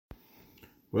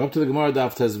We're up to the Gemara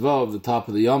Daf Tezvav, the top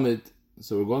of the Yomid.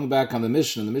 So we're going back on the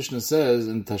Mishnah. The Mishnah says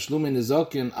in Tashlumin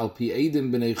Nizakin al pi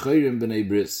Eidim b'nei Chayrim b'nei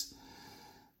Bris,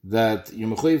 that you're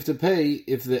mechuyev to pay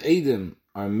if the Eidim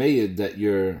are made that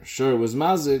your shur was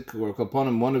mazik, or upon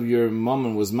him one of your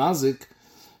mammon was mazik.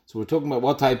 So we're talking about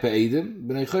what type of Eidim?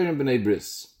 B'nei Chayrim b'nei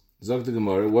Bris. Zok the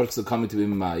Gemara, what's the coming to be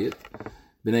Mayit?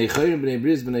 B'nei Chayrim b'nei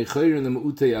Bris, b'nei Chayrim the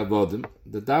Me'utei Avodim,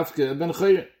 the Dafke ben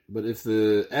Chayrim. But if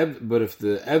the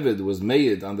Eved was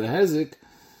made on the Hezik,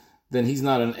 then he's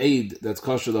not an aid that's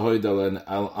kosher l'hoidal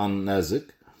on Nezik.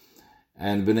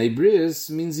 And B'nai Bris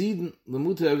means Eden,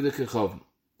 l'muta Eved kechavim.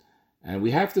 And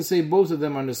we have to say both of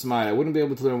them are Nesmai. I wouldn't be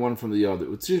able to learn one from the other.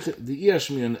 The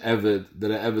Iyashmin an Eved,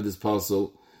 that an Eved is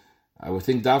possible. I would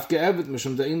think Dafke Eved,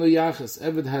 Mishum da'in lo yachas.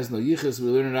 Eved has no yichas. We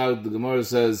learn it out. The Gemara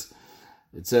says,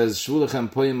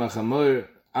 Shvulachem poyim achamor,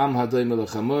 Am Hadoim el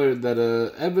Chamor, that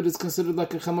a Eved is considered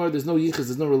like a Chamor. There's no yichus,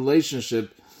 there's no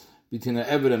relationship between an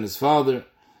Eved and his father.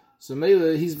 So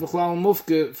Mele, he's Bechlal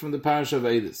Mufke from the parish of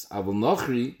Eidis. Avol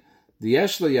Nochri, the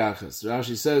Yeshla Yachas.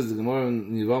 Rashi says, the Gemara in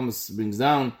Nivamas brings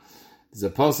down, there's a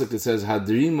pasuk that says,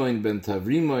 Hadrimoin ben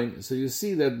Tavrimoin. So you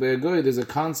see that by a goy, there's a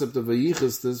concept of a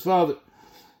yichus to his father.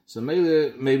 So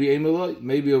Mele, maybe Emeloi,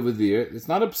 maybe over there, it's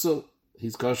not a psul.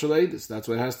 He's kosher Eidis. That's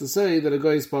why it has to say that a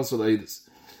goy is pasal Eidis.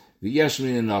 The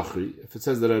Yeshmin and Nachri. If it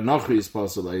says that a Nachri is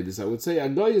Pasal Eidis, I would say a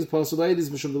Goy is Pasal Eidis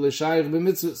Mishum Dele Shaykh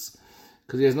b'mitzvahs,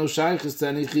 because he has no Shaykhs to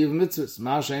any Chiv mitzvahs.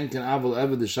 Ma'ashen can Aval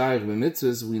Eved the Shaykh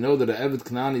b'mitzvahs. We know that a Eved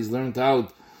Knani is learned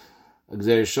out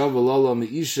Gzer Shav Lala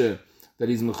Meisha, that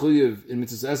he's mechuyev in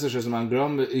mitzvahs Eser Shazman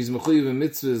Gram. He's mechuyev in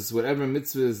mitzvahs, whatever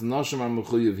mitzvahs Nashim are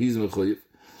mechuyev, he's mechuyev.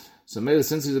 So maybe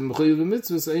since he's a mechuyev in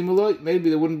mitzvahs, maybe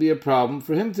there wouldn't be a problem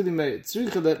for him to be made.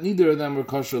 Tzricha that neither of them were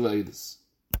kosher Eidis.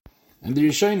 And the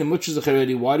Rishonim, much as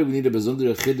already, why do we need a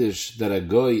bezundere chiddush that a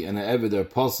goy and a eved are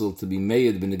possible to be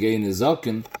made b'negei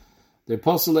nizaken? They're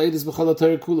possible eidis b'chol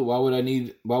ha'torah kula.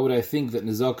 Why would I think that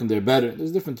nizaken they're better?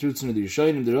 There's different truths in the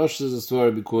Rishonim. The Rosh says a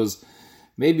story because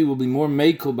maybe we'll be more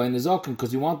mekel by nizaken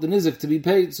because we want the nizak to be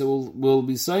paid. So we'll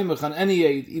be saimach on any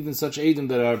aid, even such aidim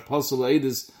that are possible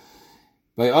eidis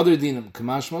by other dinim.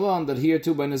 Kamash malan, that here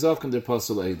too by nizaken they're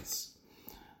possible eidis.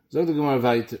 Zog the Gemara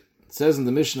weiter. It says in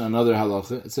the Mishnah another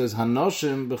halacha, it says,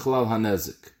 Hanoshim b'chalal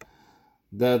hanezik,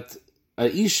 that a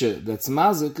isha that's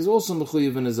mazik is also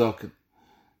mechuyev in nizaken.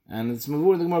 And it's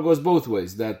mavur, the Gemara goes both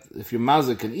ways, that if you're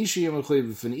mazik an isha, you're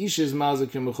mechuyev, if an isha is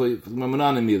mazik, you're mechuyev.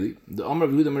 The Omar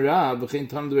of Yehuda Merah, v'chein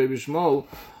tam d'rei b'shmol,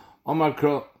 Omar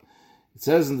kro. It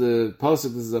says in the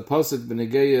pasuk, this is a pasuk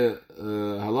b'negeya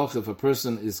halacha, if a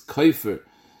person is kaifer,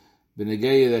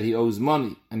 b'negeya that he owes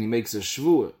money, and he makes a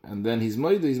shvur, and then he's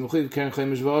moida, he's mechuyev keren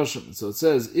chaimish v'asham. So it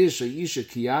says, Isha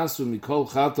kiyasu mikol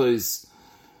chatois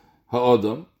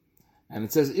ha'odom, and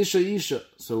it says Isha.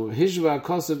 So hishva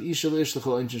kosav Isha l'Ish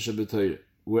l'chol einshin shabbatayr.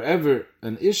 Wherever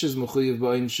an Ish is mechuyev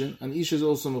ba'einshin, an Ish is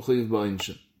also mechuyev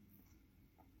ba'einshin.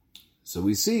 So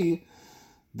we see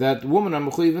that women are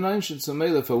mechuyev in einshin. So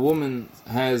maybe if a woman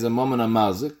has a mammon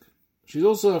amazik, she's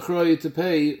also achrayah to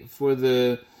pay for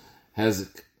the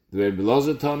hezik. The Rebbe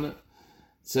Lozer Tana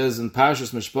says in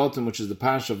Parshas Mishpatim, which is the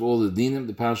parsha of all the dinim,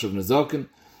 the parsha of Nezaken,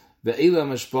 ve'ela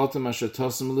Mishpatim asher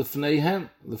tosim lefneihem.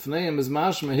 Lefneihem is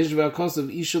mashma hishva kosav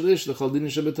isha lish l'chal din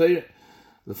shabbatayr.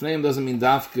 Lefneihem doesn't mean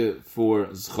dafke for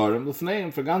zcharim.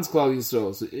 Lefneihem for ganz klal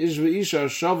Yisrael. So ish ve'isha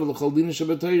shav l'chal din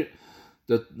shabbatayr.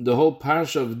 The whole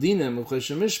parsha of dinim of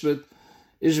Cheshem Mishpat,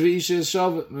 ish ve'isha is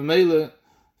shav. Memela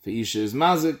for isha is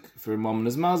mazik, for mom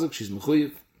is mazik, she's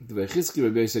mechuyev. The Vechizki,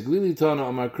 Rabbi Yosef Glili Tana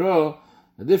Amar Kro,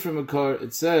 a different makar,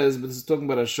 it says, but this is talking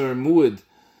about a shar muad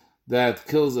that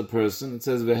kills a person. It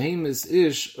says Veheim is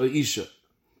ish or isha.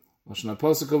 Lashon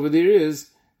pasuk over there is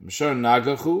Mishar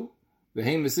Nagachu,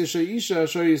 Veheim is ish or isha,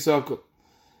 Ashar Yisakol.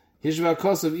 Hishva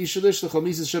Kosav Isha Lish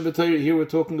L'Chamisis Shabbatayr. Here we're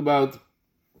talking about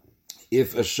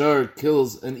if a shar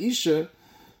kills an isha.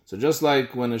 So just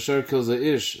like when a shar kills a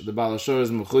ish, the Baal Ashar is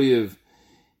mechuyev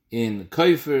in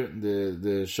Kaifer,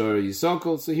 the Shara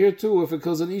Yisakol. So here too, if it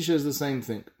kills an Isha, is the same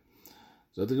thing.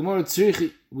 So the Gemara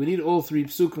Tzrichi, we need all three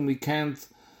psukim. We can't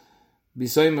be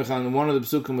saimach on one of the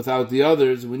psukim without the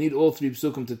others. We need all three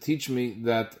psukim to teach me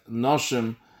that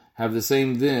Noshim have the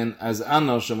same din as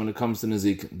Anoshim when it comes to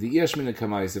Nezik. The Yeshmin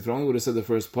Kamais, if I only would have said the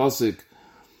first pasuk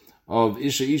of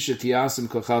Isha Kiyasim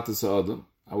Kochatas Adam,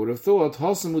 I would have thought,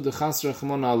 Hasam ud Chas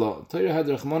Rachmon Allah. Torah had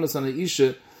Rachmonas on the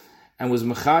Isha, and was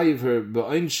mechayiv her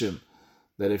ba'inshim,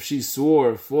 that if she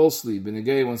swore falsely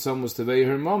b'negei when someone was tevei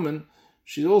her mammon,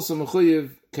 she's also mechayiv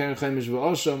keren chaimish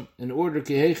v'asham in order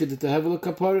kihechid to have a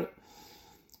kapara.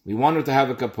 We want her to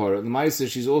have a kapara. The Maisa,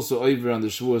 she's also over on the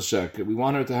shvuas shaker. We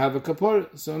want her to have a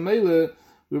kapara. So Mele,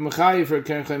 we're mechayiv her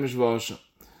keren chaimish v'asham.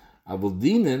 Abul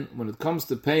dinin, when it comes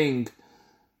to paying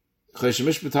Choshen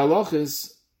Mishpat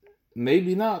halachis,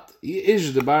 maybe not.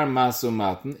 Ish the bar maso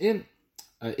matan in.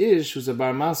 Ish who's a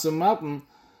bar maso matan,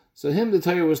 so him the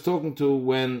Torah was talking to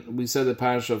when we said the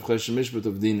parasha of Choshen Mishpat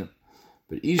of dinim.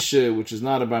 But Isha, which is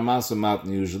not a bar maso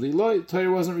matan usually,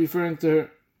 Torah wasn't referring to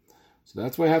her. So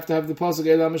that's why I have to have the pasuk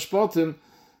Eila Mishpatim,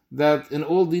 that in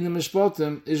all dinim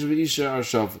Mishpatim, Ish v'Isha are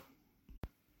shavu.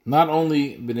 Not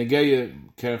only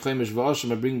B'negeya, Keren Chemish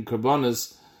v'Asham, bringing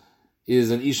karbonis,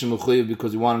 is an Isha Mechuyev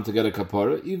because you want him to get a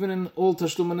kapara, even in all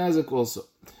Tashlum and Nezek also.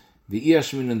 The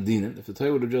Iyashmin and Dinim, if the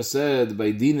Torah would have just said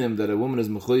by Dinim that a woman is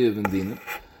Mechuyev in Dinim,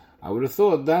 I would have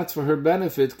thought that's for her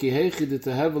benefit, Ki heichi de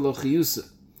tehevelo chiyusa.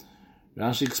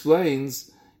 Rashi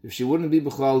explains, if she wouldn't be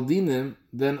B'chlal Dinim,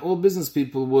 then all business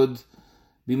people would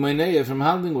be Maineya from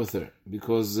handling with her,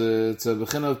 because it's a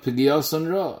B'china of Pigiyas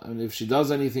and Ra. And if she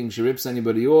does anything, she rips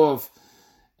anybody off,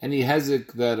 any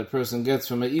hezek that a person gets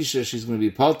from a Isha, she's going to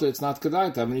be palta, it's not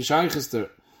kedai to have any shaykhester.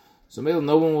 So male,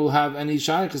 no one will have any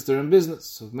shaykhester in business.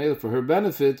 So male, for her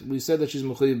benefit, we said that she's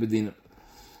mechuyev b'dinim.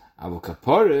 Aval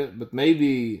kapare, but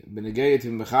maybe b'negayet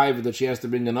v'mechayev that she has to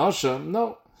bring an asham.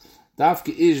 No.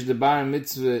 Dafke ish the bar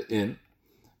mitzvah in.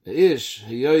 Ish,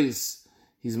 he's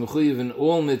mechuyev in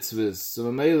all mitzvahs.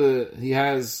 So male, he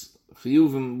has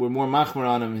chiyuvim, we're more machmer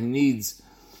on him, he needs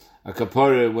a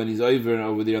kapara when he's over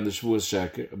there on the Shavuos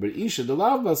Sheker. But Isha, the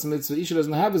lav bas mitzvah, Isha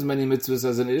doesn't have as many mitzvahs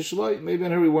as an Ish. Maybe on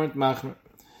her we weren't machmer.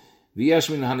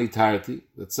 V'yashmin hani tarti,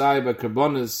 that sai by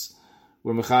karbonis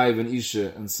were mechayiv and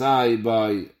Isha, and sai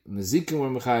by nezikin were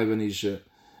mechayiv and Isha.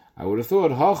 I would have thought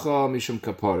hacha mishum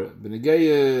kapara.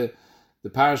 B'negei the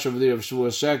parish over there of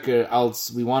Shavuos Sheker,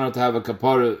 else we want her to have a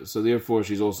kapara, so therefore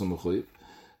she's also mechuyev.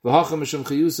 V'hacha mishum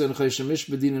chiyusa and chayshim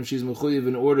mishbedinim, she's mechuyev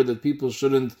in order that people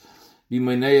shouldn't be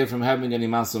meineya from having any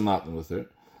masa matan with her.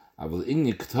 I will in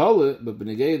yiktale, but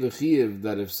b'negei the chiyev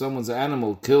that if someone's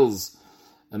animal kills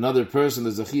another person,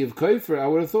 there's a chiyev kaifer. I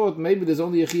would have thought maybe there's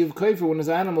only a chiyev kaifer when his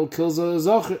animal kills a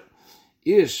zocher.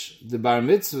 Ish the bar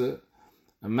mitzvah,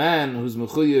 a man who's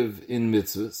mechuyev in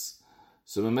mitzvahs.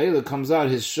 So Mamela comes out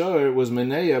his shor was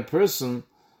meineya a person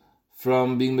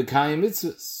from being mekayim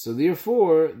mitzvahs. So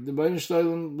therefore the Baruch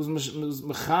Shalom was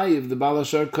mechayiv the bal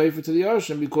hashar kaifer to the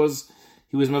Arshim because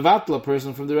he was mavatla, a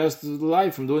person from the rest of the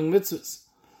life, from doing mitzvahs.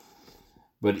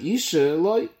 But Isha,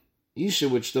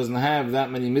 which doesn't have that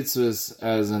many mitzvahs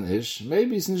as an Ish,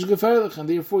 maybe it's nish geferlich, and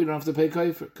therefore you don't have to pay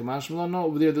kaifer. Kamash Milan, no,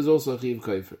 over there's also a chiv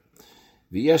kaifer.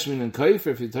 V'yeshmin and kaifer,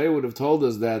 if the Torah would have told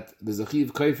us that there's a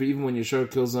chiv kaifer even when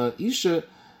Yeshar kills an Isha,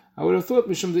 I would have thought,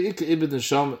 mishum the ikka ibid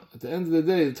neshama. At the end of the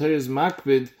day, the Torah is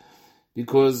makbid,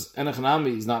 because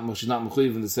Enochanami, she's not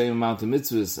mechuyev in the same amount of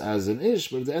mitzvahs as an Ish,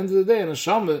 but at the end of the day, an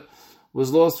neshama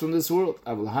was lost from this world.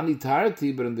 Avulhani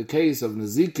tarati, but in the case of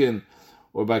Nezikin,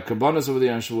 or by Karbonis over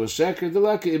there on Shavuos Sheker, the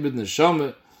laka ibid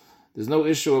neshama, there's no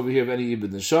issue over here of any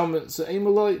ibid neshama, so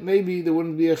Eimaloi, maybe there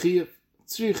wouldn't be a chiyuv,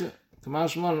 tzricha.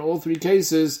 Kamash Malan, in all three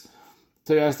cases,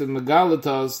 Torah has to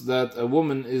megalatas that a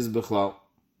woman is bechlal.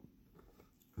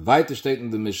 Weiter steht in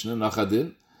the Mishnah,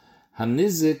 nachadin,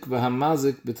 hanizik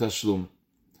v'hamazik b'tashlum.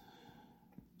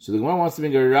 So the Gemara wants to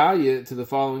bring a raya to the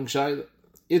following shayla.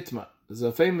 Itma. There's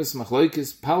a famous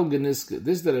machloikis palganiska.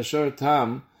 This that a shor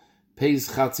tam pays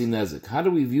chatzi nezik. How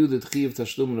do we view the tchiv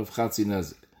tashlumin of chatzi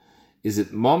nezik? Is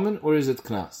it momen or is it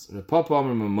knas? Rav Papa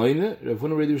Amar Mamoyne, Rav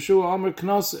Huna Redi Yeshua Amar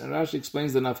knas. And Rashi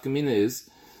explains the nafkamina is,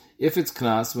 if it's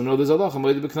knas, we know there's Allah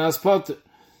moide beknas potter.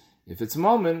 If it's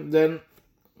momen, then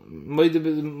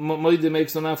moide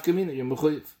makes no nafkamina. You're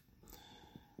mechuyev.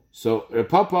 So Rav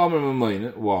Papa Amar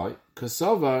Mamoyne, why?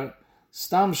 Kasavar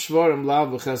stam shvarim lav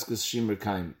v'cheskes shimer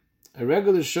kaim. A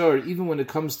regular shor, even when it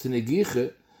comes to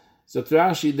negiche, so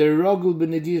Rashi, they're rogul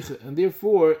b'negiche, and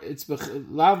therefore it's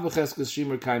lav v'cheskes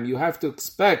shimer kaim. You have to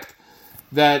expect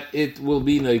that it will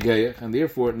be negeich, and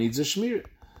therefore it needs a shmir.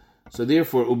 So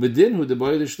therefore, ubedinhu the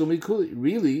boy shlumi kuli.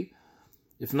 Really,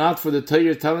 if not for the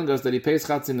Torah telling us that he pays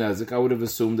chatzin nezik, I would have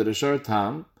assumed that a shor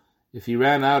tam, if he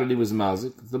ran out and he was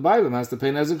mazik, the Bible has to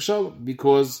pay nezik shalom,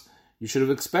 because you should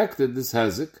have expected this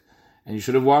hezik, and you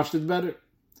should have watched it better.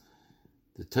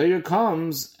 The Torah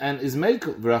comes and is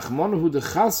mekel. V'rachmanahu the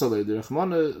chasale.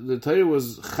 The Torah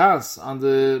was chas on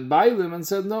the bailim and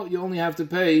said, no, you only have to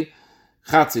pay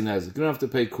chatzi nezik. You don't have to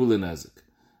pay kula nezik.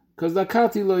 Because the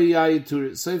kati lo yayi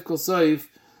tur seif kol seif,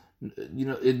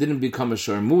 it didn't become a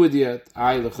sharmuad yet.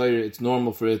 It's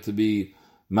normal for it to be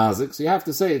mazik. So you have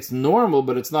to say it's normal,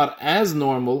 but it's not as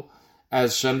normal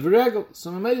as shan v'regel.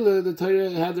 So Mamela, the Torah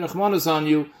had rachmanas on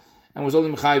you, and was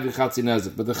only mechayiv chatzi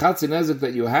nezik. But the chatzi nezik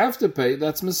that you have to pay,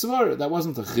 that's misvara. That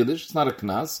wasn't a chiddush. It's not a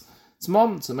knas. It's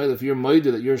mom. So if you're moide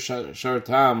that your shar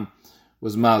tam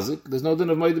was mazik, there's no din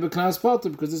of moide b'knas potter,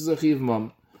 because this is a chiv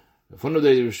mom. If one of the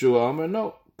Yeshua Amar,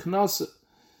 no, knas.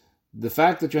 The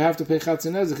fact that you have to pay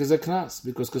chatzin nezik is a knas,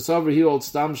 because kasaver he holds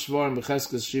stam shvar and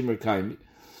b'cheskes shimer kaimi.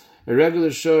 A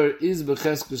regular shor is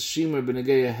b'cheskes shimer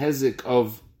b'negei hezik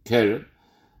of keren.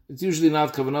 It's usually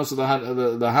not kavanos of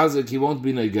the hazik, he won't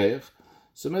be negeich.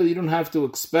 So maybe you don't have to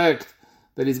expect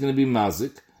that he's going to be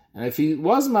mazik. And if he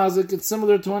was mazik, it's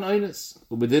similar to an einus.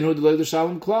 Ubedinhu d'loy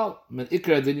d'shalom klal. Men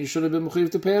ikra, then you should have been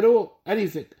mechuyev to pay at all.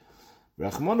 Anything.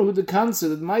 Rachmanu hu dekanse,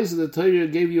 that Maisa, the Torah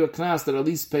gave you a knas that at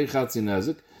least pay chatzin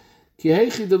nezik. Ki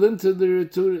heichi delinta the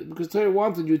retur, because Torah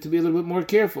wanted you to be a little bit more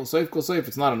careful. Soif kol soif,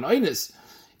 it's not an einus.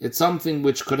 It's something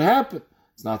which could happen.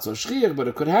 It's not so shchiach, but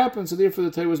it could happen. So therefore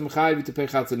the Torah was mechayev to pay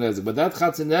chatzin nezik. But that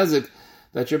chatzin nezik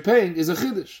that you're paying is a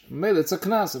chiddush. Maybe it's a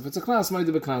knas. If it's a knas, might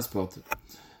be a knas potter.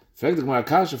 Frag the Gemara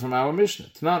Kasha from our Mishnah.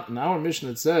 In our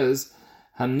Mishnah it says,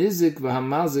 Hanizik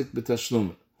v'hamazik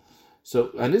b'tashlumin. So,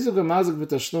 Hanizik v'hamazik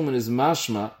b'tashlumin is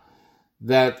mashma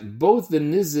that both the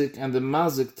nizik and the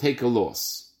mazik take a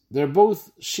loss. They're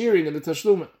both sharing in the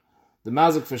tashlumin. The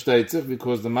mazik versteht sich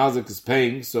because the mazik is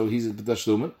paying, so he's at the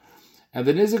tashlumin. And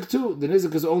the nizik too. The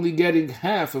nizik is only getting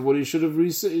half of what he should have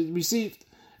received.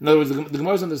 In other words, the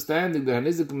Gemara's understanding that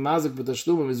Hanizik v'hamazik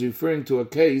b'tashlumin is referring to a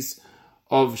case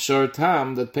of shor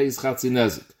tam that pays chatzin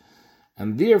nezik.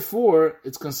 And therefore,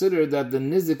 it's considered that the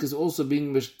nizik is also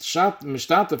being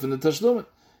mishtatef in the tashlumin.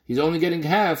 He's only getting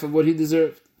half of what he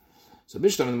deserved. So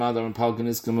bishtam in the madar and palkin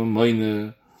is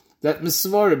moine that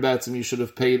misvara betzim you should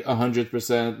have paid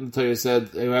 100%. And the Torah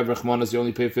said, you have rachmanas, you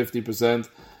only pay 50%.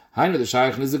 Haina the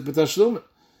shaykh nizik b'tashlumin,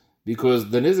 because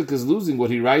the nizik is losing what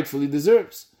he rightfully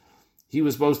deserves. He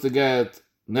was supposed to get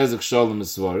nezik shalom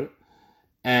misvara,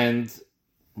 and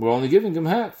we're only giving him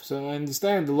half. So I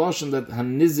understand the loshon that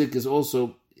hanizik is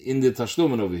also in the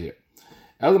tashlumin over here.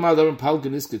 Elamadarim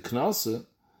palkin iske knasa.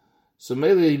 So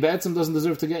maybe he betzim doesn't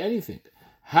deserve to get anything.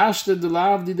 Hashter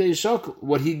delav didei shakul.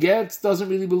 What he gets doesn't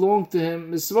really belong to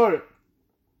him. Misvar.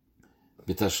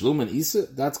 B'tashlumin isa.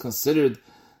 That's considered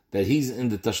that he's in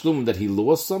the tashlumin, that he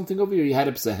lost something over here. He had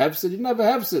a hefsid. He didn't have a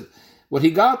hefsid. What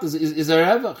he got is a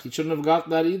revach. He shouldn't have got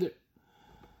that either.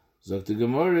 Zok the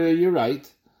Gemara, you're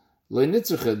right. The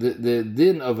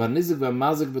din of hanizik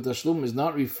v'mazik b'tashlum is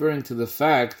not referring to the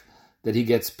fact that he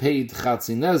gets paid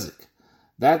chatzin nezik.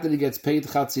 That he gets paid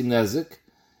chatzin nezik,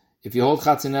 if you hold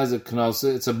chatzin nezik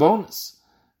knasa, it's a bonus.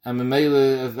 And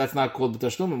memele, that's not called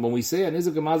b'tashlum. When we say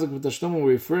hanizik v'mazik b'tashlum,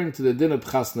 we're referring to the din of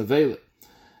b'chas nevela.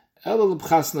 Ela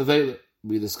b'chas nevela.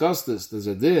 We discussed this. There's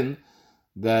a din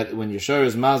that when your shor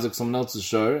is mazik, someone else's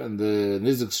shor, and the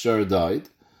nizik's shor died,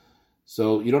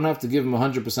 so you don't have to give him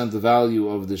 100% the value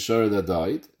of the shor that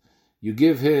died. You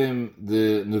give him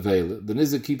the nevela. The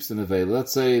nizik keeps the nevela.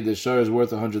 Let's say the shor is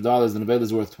worth $100, the nevela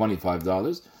is worth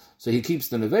 $25. So he keeps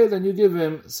the nevela, and you give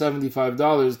him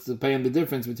 $75 to pay him the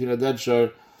difference between a dead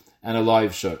shor and a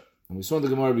live shor. And we saw in the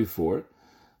Gemara before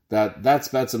that that's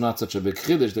better not such a big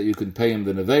chiddush that you can pay him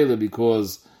the nevela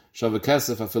because shavah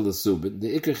kesef afil subin.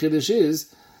 The ikar chiddush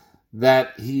is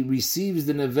that he receives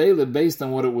the nevela based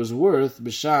on what it was worth,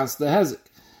 b'shas the hezek.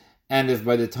 And if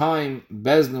by the time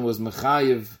Bezdin was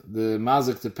mechayev the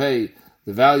mazik to pay,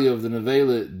 the value of the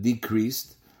nevela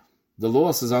decreased, the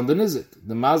loss is on the nizik.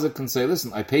 The mazik can say,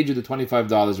 listen, I paid you the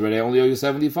 $25 already, I only owe you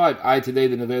 $75. Today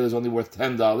the nevela is only worth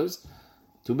 $10.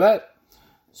 Too bad.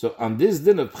 So on this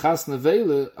din of chas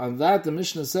nevela, on that the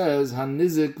Mishnah says, han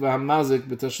nizik v'hamazik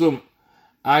b'tashlum.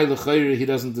 L'chayri, he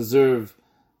doesn't deserve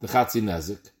the chatzi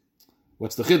nezik.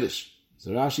 What's the chiddush?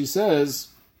 So Rashi says,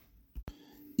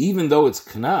 even though it's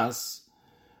knas,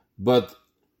 but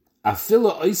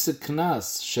afila oisa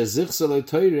knas shezich saloi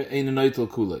Torah ein noitel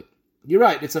kulei. You're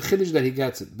right, it's a chiddush that he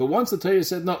gets it. But once the Torah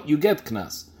said, no, you get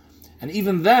knas. And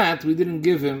even that, we didn't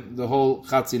give him the whole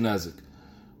chatzi nezik.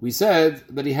 We said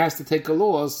that he has to take a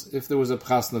loss if there was a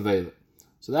pchas nevela.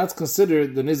 So that's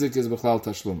considered the nizik is b'chlal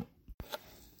tashlum.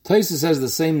 Taisa says the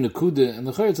same nekuda, and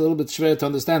the chayr it's a little bit schwer to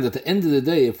understand. At the end of the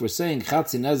day, if we're saying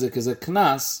chatzi nezik is a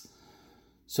knas,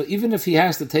 so even if he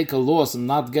has to take a loss and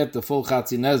not get the full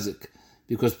chatzi nezik,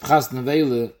 because pchas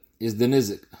nevela is the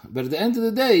nizik, but at the end of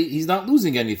the day, he's not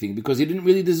losing anything because he didn't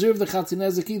really deserve the chatzi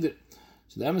nezik either.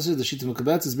 So the Amos says the Shita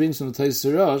Mekabetzis brings from the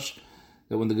Taisa Rosh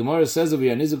that when the Gemara says over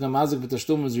here nizik hamazik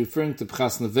b'tashtum is referring to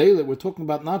pchas nevela, we're talking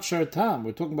about not shar tam,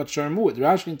 we're talking about shar mu'at.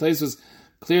 Rashi and Taisa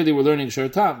clearly we're learning shar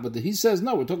tam, but he says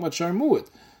no, we're talking about shar mu'at.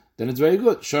 Then it's very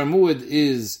good. Shar mu'at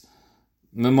is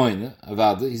memoyne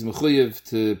avada. He's mechuyev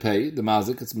to pay the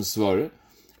mazik. It's mesvara,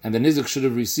 and the nizik should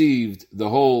have received the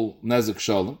whole nezik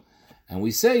shalom. And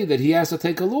we say that he has to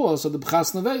take a loss of the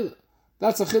b'chas nevela.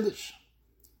 That's a chiddush.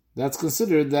 That's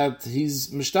considered that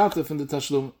he's mishtatef in the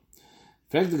tashlum.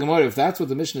 Fact the Gemara, if that's what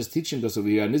the Mishnah is teaching us over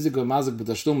here, nizik mazik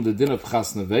b'tashlum, the din of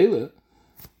chas nevela,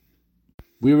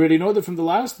 we already know that from the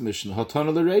last Mishnah,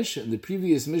 hatana l'reisha. In the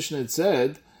previous Mishnah it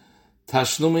said,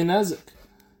 tashlum nezik.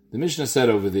 The Mishnah said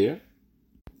over there,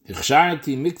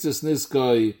 Hichsharti mikzas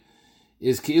niskoi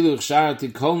is ki'ilu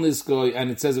hichsharti kol niskoi,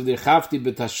 and it says of the chafti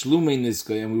betashlume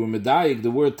niskoi, and we were medayik,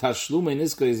 the word tashlume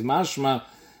niskoi is mashma,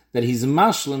 that he's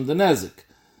mashlim the nezik.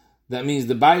 That means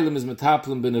the bailim is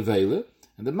metaplim benevela,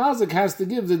 and the mazik has to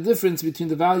give the difference between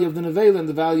the value of the nevela and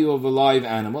the value of a live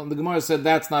animal. And the Gemara said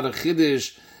that's not a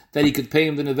chiddush, that he could pay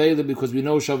him the nevela, because we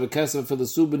know Shavah Kesef for the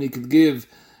subin he could give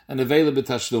a nevela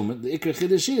betashlume. The ikar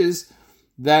chiddush is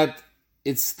that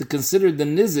it's considered the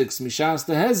niziks, mishas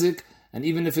the hezik, and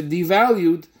even if it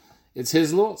devalued, it's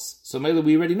his loss. So Mela,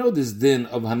 we already know this din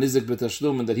of hanizik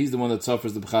b'tashlum, and that he's the one that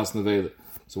suffers the b'chas nevela.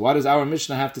 So why does our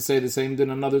Mishnah have to say the same din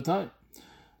another time?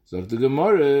 So the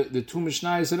Gemara, the two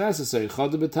Mishnahs are necessary,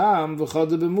 chada b'tam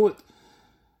v'chada b'mut.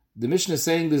 The Mishnah is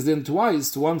saying this din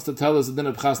twice, once to tell us the din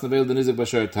of b'chas nevela, the nizik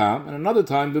b'asher tam, and another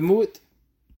time b'mut.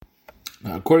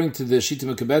 Now, according to the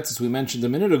Shita Mekabetzis we mentioned a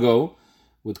minute ago,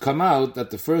 would come out that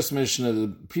the first Mishnah, the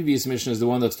previous Mishnah is the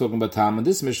one that's talking about Tam, and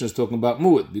this Mishnah is talking about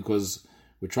Mu'ud, because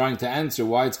we're trying to answer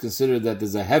why it's considered that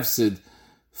there's a hefsid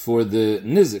for the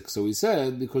Nizik. So we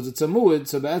said, because it's a Mu'ud,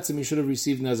 so Ba'atzim he should have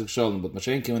received Nezik Shalom. But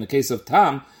Mashenkim, in the case of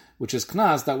Tam, which is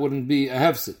Knas, that wouldn't be a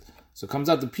hefsid. So it comes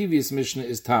out the previous Mishnah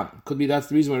is Tam. Could be that's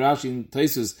the reason why Rashi and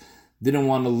Taisus didn't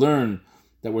want to learn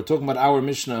that we're talking about our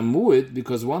Mishnah and Mu'ud,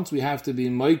 because once we have to be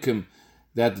Moikim,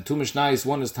 that the two Mishnahs,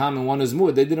 one is Tam and one is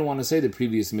Mu'ud, they didn't want to say the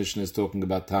previous Mishnah is talking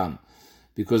about Tam.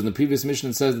 Because in the previous Mishnah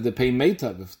it says that they pay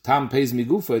Meitav. If Tam pays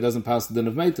Migufa, it doesn't pass the din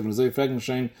of Meitav. And Zay Fragn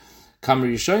Shein Kamer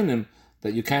Yishonim,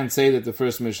 that you can't say that the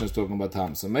first Mishnah is talking about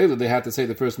Tam. So Mela, they had to say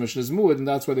the first Mishnah is Mu'ud, and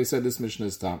that's why they said this Mishnah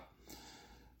is Tam.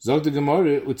 Zog the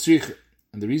Gemara, Utzrich.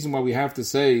 And the reason why we have to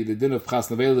say the din of Chas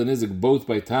Nevel and Nizik both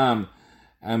by Tam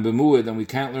and B'Mu'ud, and we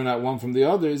can't learn out one from the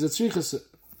other, is a Tzrichas.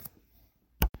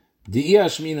 The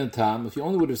Iyashmin and Tam, if you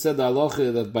only would have said the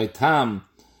halacha that by Tam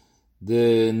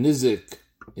the Nizik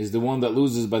is the one that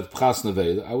loses by Pchas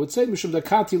Nevela, I would say Mishum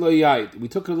Dakati Lo Yait. We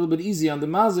took it a little bit easy on the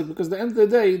Mazik, because at the end of the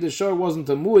day the shor wasn't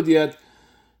a Mu'ud yet,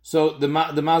 so the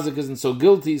Mazik isn't so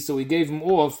guilty, so we gave him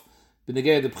off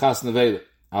B'negei the Pchas Nevela.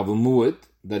 Abu Mu'ud,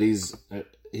 that he's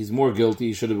more guilty,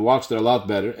 he should have watched it a lot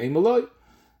better. Ein Maloi,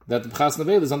 that the Pchas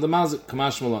Nevela is on the Mazik.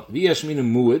 Kamash Malon. V'yashmin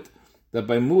and Mu'ud, that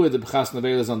by Mu'ud the Pchas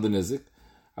Nevela is on the Nizik.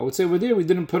 I would say over there we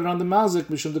didn't put it on the mazik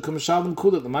mishum the kameshalim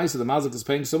kulat. The ma'aser, the mazik is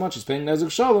paying so much, he's paying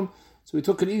nezik shalom, so we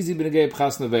took it easy b'negei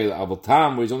pchas nevela. Aval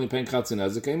Tam, where he's only paying chatzi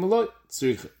nezik, ein maloi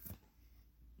tzricha.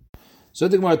 So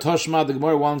the Gemara Toshma, the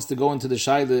Gemara wants to go into the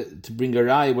shaila to bring a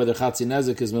rai whether chatzi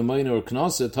nezik is memoina or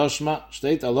knosa. Toshma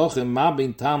shteit alochim ma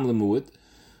bin tam lemuad.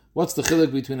 What's the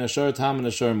chiluk between ashar tam and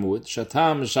ashar muad?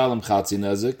 Shatam mishalem chatzi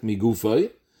nezik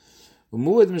migufay,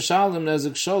 umuad mishalem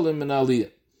nezik shalom min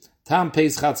aliyah. Tam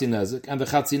pays chatzi nezik, and the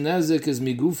chatzi nezik is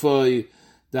migufoy.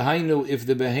 The hainu, if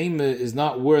the behema is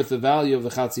not worth the value of the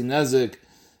chatzi nezik,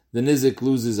 the nizik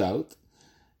loses out,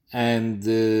 and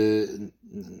the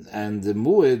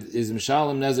mu'id is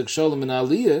mishalem nezik shalom and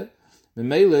aliyah.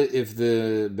 Memela, if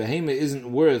the behema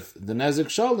isn't worth the nezik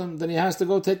shalom, then he has to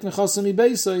go take nechasim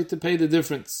ibeisai to pay the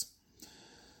difference.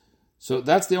 So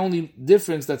that's the only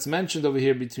difference that's mentioned over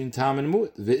here between tam and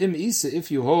mu'id. Ve'im isa,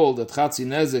 if you hold that chatzi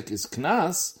nezik is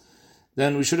knas,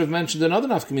 then we should have mentioned another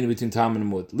nafkamina between Tam and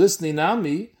Mud. Listening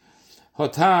nami,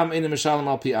 hotam in mishalim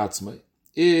al pi atzmai.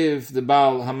 If the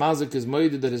Baal Hamazik is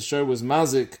moided that his shur was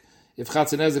mazik, if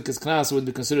Chatzinezik is knas, it would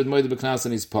be considered moided b'knas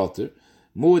and he's potter.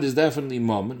 Mud is definitely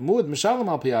moment. Mud mishalim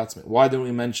al pi atzmai. Why don't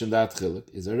we mention that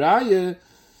chiluk? Is a raya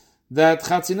that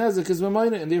Chatzinezik is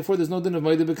moided, and therefore there's no din of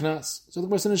moided b'knas. So the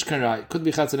person is kan raya. Could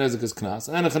be Chatzinezik is knas.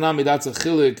 And anachanami, that's a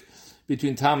chiluk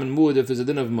between Tam and Mud if there's a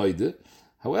din of moided.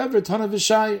 However, Tana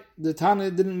Vishai, the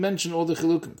Tana didn't mention all the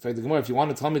chilukim. In fact, the Gemara, if you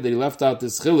want to tell me that he left out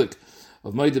this chiluk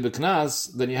of Moed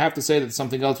B'Knas, then you have to say that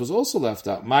something else was also left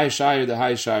out. My Shire, the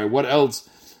High Shire. What else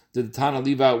did the Tana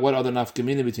leave out? What other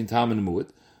nafkamina between Tam and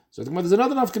Mu'ud? So the Gemara, there's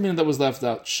another nafkamina that was left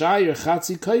out. Shire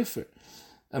Chatzi Kaifer.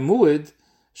 A Mu'ud,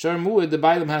 Shar Mu'ud, the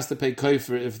Bailam has to pay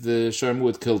Kaifer if the Shar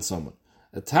Mu'ud killed someone.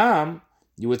 A Tam,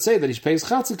 you would say that he pays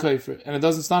Chatzi Kaifer, and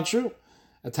it's not true.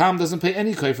 A Tam doesn't pay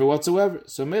any kaifer whatsoever.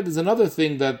 So maybe there's another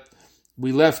thing that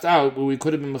we left out where we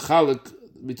could have been mechalik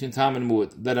between Tam and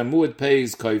Mu'ud, that a Mu'ud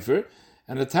pays kaifer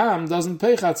and a Tam doesn't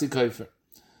pay chatzi kaifer.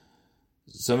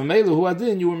 So Mamela hu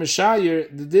adin, you were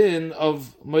meshayer the din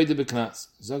of Moed B'Knas.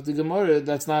 Zok the Gemara,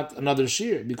 that's not another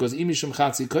shear, because imishum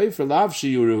chatzi kaifer lav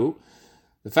shiuruhu.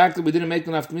 The fact that we didn't make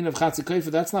the nafkamin of chatzi kaifer,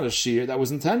 that's not a shear. That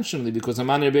was intentionally, because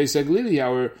Amani Beis Yaglili,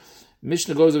 our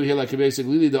Mishnah goes over here like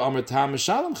basically the Amar Tam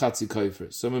Mishalem Chatzi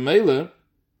Kofer. So Memela,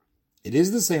 it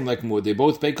is the same like Muad. They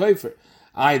both pay Kofer.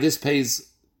 This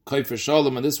pays Kofer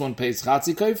Shalom and this one pays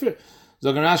Chatzi Kofer.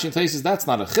 Zogan Rashi says that's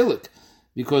not a chiluk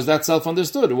because that's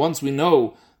self-understood. Once we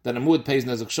know that a Muad pays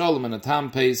Nezek Shalom and a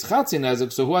Tam pays Chatzi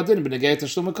Nezek, so who didn't benegay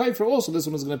Tashlum Kofer also this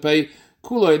one is going to pay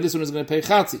Kuloi and this one is going to pay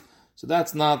Chatzi. So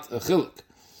that's not a chiluk.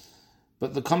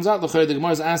 But it comes out the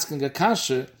Gemara is asking a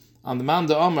kasha on the man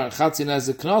the Omar Chatzi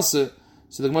Nezek Knose.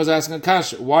 So the Gemara is asking a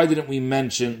kasha, why didn't we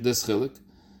mention this chiluk?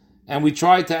 And we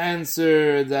tried to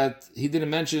answer that he didn't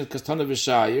mention it because ton of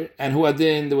Mishayir, and who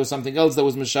adin there was something else that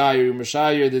was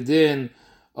Mishayir the din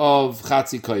of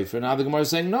Chatzi Kofer. Now the Gemara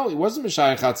is saying no, it wasn't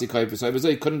Mishayir Chatzi Kofer. So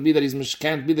it couldn't be that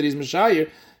can't be that he's Mishayir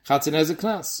Chatzi Nezek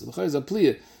Knas. The Gemara is a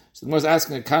pliya. So the Gemara is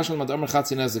asking a kasha on the Omar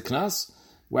Chatzi Nezek Knas.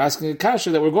 We're asking a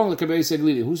kasha that we're going to Kabbeisi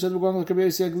Aglili. Who said we're going to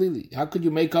Kabbeisi Aglili? How could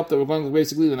you make up that we're going to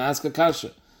Kabbeisi Aglili and ask a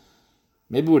kasha?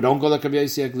 Maybe we don't go to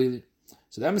Kabbeisi Aglili.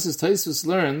 So the Emesis Taisus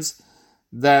learns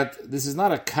that this is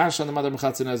not a kasha on the Madar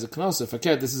Mechatzi Nezek Knosa.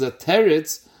 Forget, this is a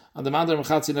teretz on the Madar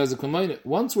Mechatzi Nezek Knosa.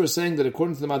 Once we're saying that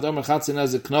according to the Madar Mechatzi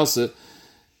Nezek Knosa,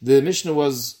 the Mishnah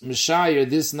was Mishayir,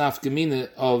 this nafkamina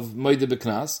of Moide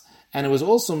Beknas, and it was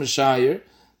also Mishayir,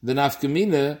 the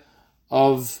nafkamina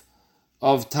of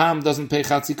Tam doesn't pay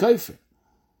Chatzi Kofer.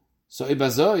 So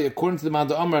Ibazoi, according to the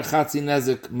Madar Mechatzi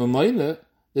Nezek Knosa,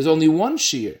 there's only one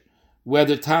shear.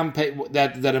 Whether Tam pay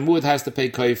that a Muad has to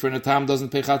pay Kofer and a Tam doesn't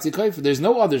pay Chatzi Kofer. There's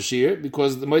no other shear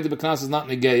because the Moed Beknas is not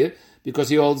Negeya because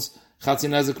he holds Chatzi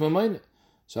Nezek Mamayne.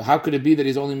 So how could it be that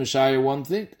he's only Mishayir one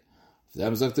thing?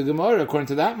 The Gemara, according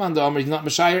to that man, the Amr, he's not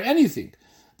Mishayir anything.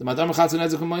 The Madam Chatzi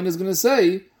Nezek Mamayne is going to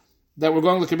say that we're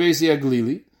going to Kabbeisi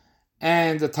Aglili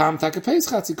and the Tam Taka pays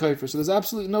Chatzi Kofer. So there's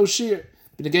absolutely no shear.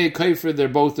 B'Negeya Kofer, they're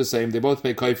both the same. They both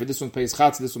pay Kofer. This one pays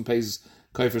Chatzi, this one pays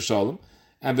Kofer Shalom.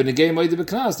 And B'Negei Moed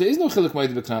Beknas, there is no chiluk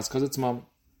Moed Beknas because it's mom.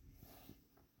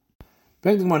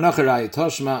 Bring the Gemara Nacharai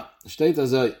Toshma Shteit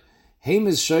Azay. Haim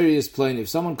is shari is Pliny. If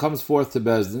someone comes forth to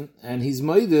Bezdin and he's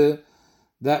Moed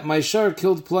that my shar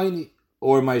killed Pliny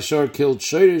or my shar killed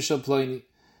shari shal Pliny,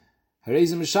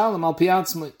 Harezim Mishalem al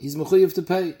Piatzma. He's mechuyev to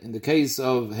pay. In the case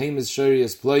of Haim is shari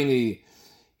is Pliny,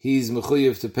 he's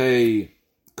mechuyev to pay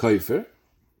Kofer.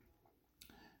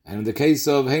 And in the case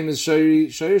of Haim is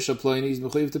shari shal Pliny, he's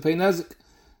mechuyev to pay Nezek.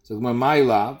 So my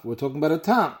love, we're talking about a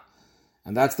Tam.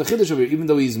 And that's the Chiddush over here. Even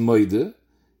though he's Moide,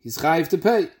 he's chayiv to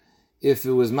pay. If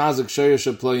it was Mazik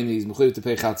Shayrish Ploini, he's mechuyev to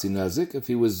pay Chatzi Nezik. If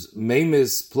he was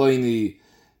Memis Ploini,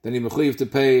 then he's mechuyev to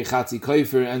pay Chatzi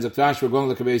Kofer. And Zakrash, we're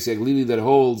going to Kabbeisi Aglili that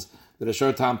holds that a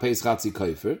Shar Tam pays Chatzi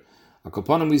Kofer.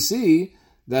 Upon him we see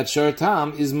that Shar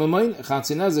Tam is Mamoin,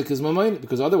 Chatzi Nezik is Mamoin,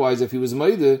 because otherwise if he was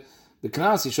Moide, the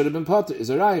Knas, he should have been Potter. Is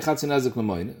a Rai Chatzi Nezik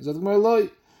Mamoin? Is that the Loi?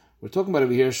 We're talking about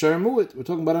over here Shar Mu'it. We're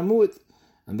talking about a Mu'it.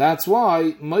 And that's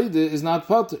why Moide is not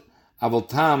Potter. Aval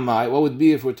Tam, what would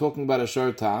be if we're talking about a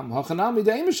Shar Tam? If he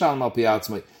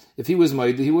was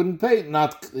Moide, he wouldn't pay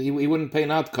not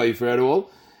Kofer at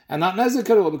all, and not Nezik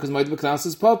at all, because Moide Beknas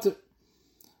is Potter.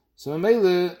 So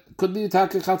Mele could be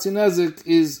Taka Chatzi Nezik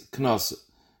is Knosse.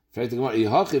 If you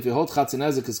hold Chatzi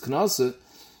Nezik is Knosse,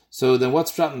 so then what's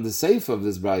trapped in the Seifa of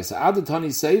this Brayse? Adatani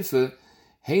Seifa,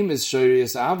 Haim is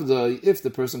Sharius Avdoi, if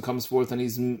the person comes forth and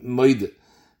he's Moide,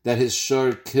 that his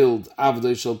shar killed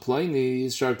Avdoi Shal Ploini,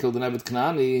 his shar killed an Eved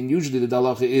Kanani, and usually the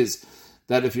Dalacha is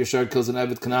that if your shar kills an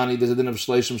Eved Kanani, there's a din of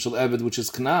Shleishim Shal Eved, which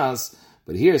is Knas.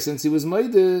 But here, since he was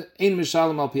Moide, Ein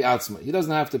Mishalem Al Pi Atzma. He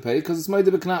doesn't have to pay because it's Moide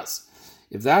Beknas.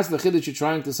 If that's the chiddush you're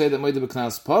trying to say that Moide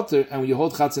Beknas Potter, and when you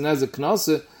hold Chatzi Nezek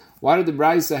Knose, why did the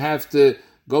Braisa have to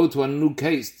go to a new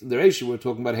case? The ratio we're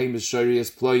talking about Haim is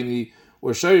Sharius Ploini,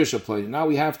 or Sharish Ploini. Now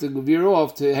we have to veer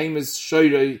off to Haim is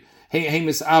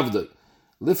Avdoi.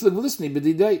 We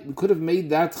could have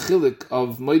made that chilik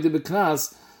of Moide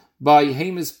Beknas by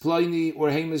Hamis Pliny or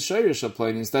Hamis Shayrish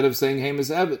Pliny instead of saying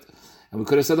Hamis Evet. And we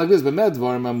could have said like this,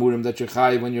 B'medvar Mamurim that you're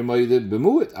Chai when you're Moide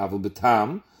B'muit, Avil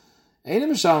B'tam,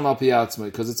 Einem Mishalem Al Piatzma,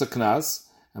 because it's a Knas,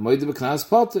 and Moide Beknas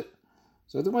Potter.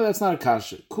 So I think that's not a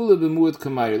kasha. Kula B'muit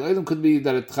Kamayr. The item could be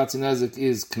that a Chatzi Nezik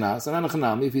is Knas, and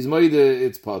Anachanami, if he's Moide,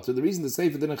 it's Potter. The reason the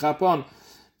Sefer didn't chap on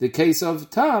the case of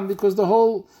Tam, because the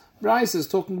whole Bryce is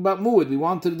talking about Muad. We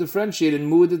wanted to differentiate in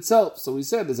Muad itself. So we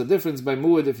said there's a difference by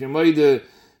Muad if you're Moide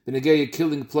B'negei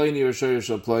killing Pliny or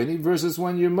Shayrish Pliny versus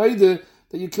when you're Moide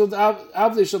that you killed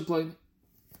Avdei Pliny.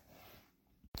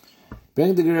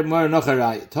 Bring the Gemara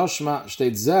Nocharai. Toshma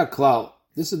steht sehr klar.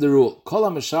 This is the rule. Kol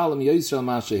HaMishalem Yisrael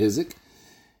Masha Hizik.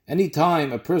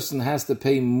 Anytime a person has to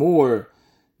pay more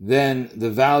than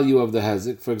the value of the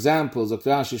Hezek, for example,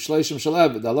 Zakrashi Shleishim Shal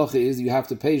Eved. The halacha is you have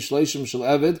to pay Shleishim Shal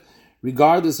Eved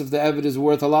regardless if the Eved is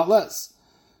worth a lot less.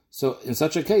 So in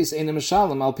such a case, ein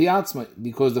mishalem al pi atzmai,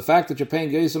 because the fact that you're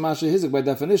paying yoyser masha hizik by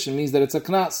definition means that it's a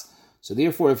knas. So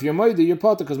therefore, if you're moide, you're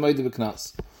potter because moide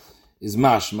b'knas. Is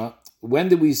mashma. When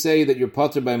did we say that you're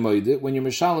potter by moide? When you're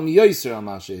mishalem yoyser al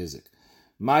masha hizik.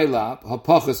 Mailap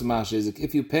hapachas masha hizik.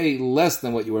 If you pay less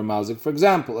than what you were mazik, for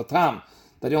example, a tam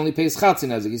that he only pays chatzin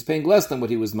nezik, he's paying less than what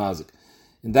he was mazik.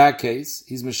 In that case,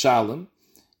 he's mishalem,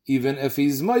 even if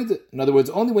he's moide. In other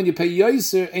words, only when you pay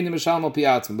yoyser, ain't mishalem al pi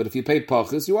atzmai. But if you pay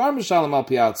pachas, you are mishalem al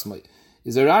pi atzmai.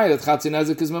 Is a raya that chatzin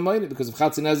nezik is mamoide, because if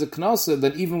chatzin nezik knasa,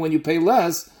 then even when you pay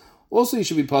less, also you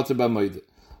should be potter by moide.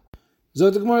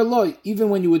 Zot Gemara loy, even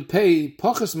when you would pay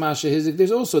pachas masha hizik,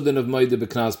 there's also din of moide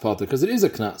b'knas potter, because it is a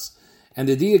knas. And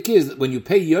the diak is that when you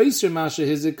pay yoyser masha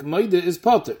hizik, moide is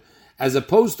potter. As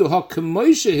opposed to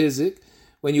hakamoisha hizik,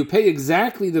 when you pay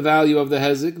exactly the value of the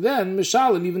hizik, then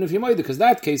mishalim, even if you're moide, because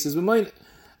that case is b'moide.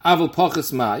 Aval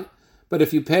pachas mai, but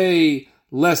if you pay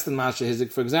less than masha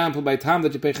hizik, for example, by time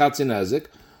that you pay chatzin hizik,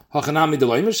 hachanami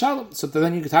deloy mishalim. So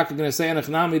then you're going to say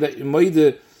anachanami that you're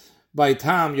moide by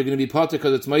tam, you're going to be potter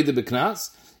because it's moide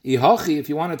b'knas. Ihachi, if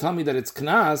you want to tell me that it's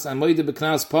knas, and moide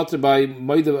b'knas potter by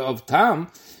moide of tam,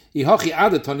 ihachi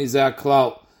adatoni zeh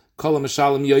klal kol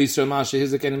mishalim yoyser masha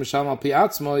hizik and mishalim al pi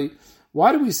atzmai.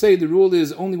 Why do we say the rule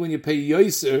is only when you pay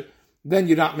yoyser, then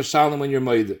you're not mishalim when you're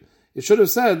moide? It should have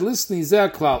said, listen, zeh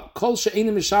klal kol she'ein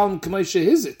mishalim k'moishe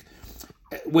hizik.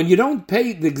 When you don't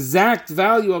pay the exact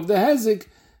value of the hizik,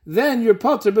 then you're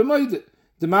potter b'moide.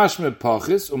 The mashme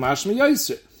pachis or mashme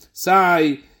yoyser.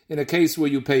 Sai in a case where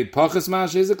you pay pachas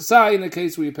masha hizik, sai in a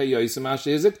case where you pay yoyser masha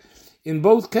hizik. In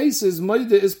both cases,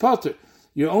 moide is potter.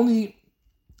 You're only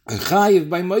chayiv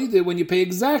by moide when you pay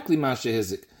exactly masha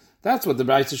hizik. That's what the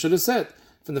Braisa should have said.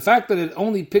 From the fact that it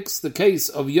only picks the case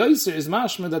of yoyser is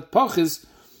mashma that pachas,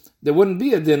 there wouldn't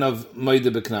be a din of moide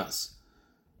b'knas.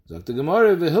 Sagt the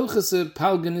Gemara v'hilchase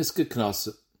palganiske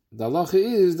knas. The halacha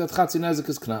is that chatzin nezik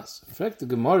is knas. In fact, the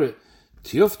Gemara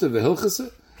tiyufte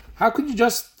v'hilchase. How could you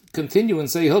just continue and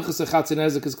say hilchas chatzin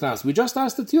nezik is knas? We just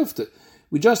asked the tiyufte.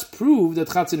 We just proved that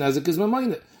chatzin nezik is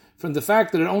mamayne from the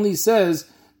fact that it only says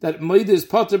that moide is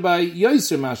potter by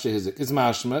yoyser masha hizik. Is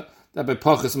mashma that by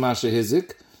pachas masha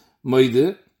hizik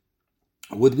moide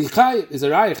would be chayiv. Is a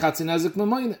raya chatzin nezik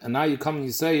mamayne, and now you come and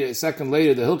you say a second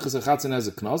later the hilchas chatzin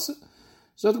nezik knas.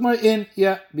 So the Gemara in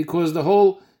because the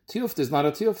whole tiyufte is not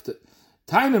a tiyufte.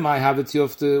 Time am I have a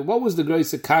tiyufte. What was the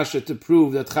grace of kasha to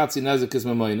prove that chatzin nezik is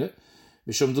mamayne?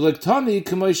 Mishum delektani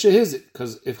k'moishe hizik.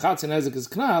 Because if chatzin nezik is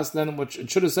knas, then what it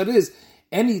should have said is,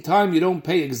 any time you don't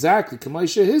pay exactly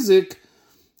k'moishe hizik,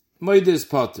 moide is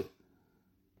potter.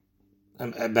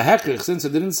 And behekich, since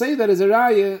it didn't say that, is a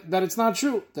raya that it's not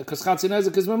true. That because chatzin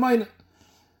nezik is mamayne.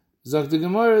 Zog the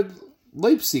Gemara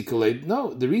leipsikaled.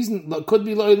 No, the reason could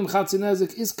be lo'edim chatzin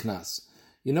nezik is knas.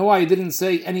 You know why he didn't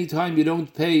say any time you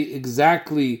don't pay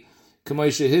exactly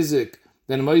k'moishe hizik,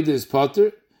 then moide is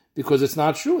potter? Because it's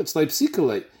not true. It's like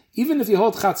psikalei. Even if you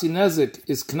hold chatzin nezik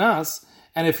is knas,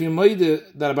 and if you moide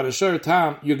that about a short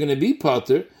time you're going to be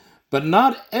potter, but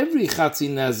not every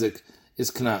chatzin nezik is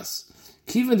knas.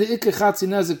 Even the ikke chatzin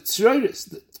nezik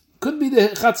tzroiris could be the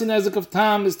chatzin nezik of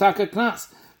tam is taka knas,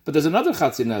 but there's another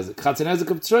chatzin nezik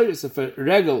of tzroiris. If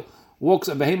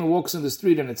a behemoth walks in the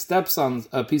street and it steps on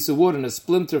a piece of wood and a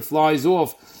splinter flies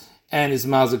off and is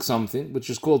mazik something, which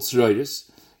is called tzroiris.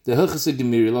 The hilchas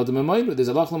gemiri lo the memaynu. There's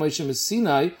a lach l'mayshim is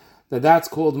Sinai that's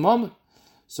called mammon.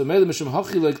 So mele mishum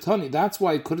hachi like tani. That's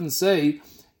why I couldn't say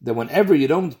that whenever you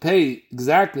don't pay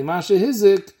exactly masha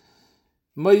hizik,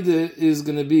 moide is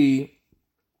going to be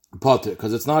potter,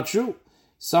 because it's not true.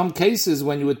 Some cases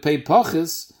when you would pay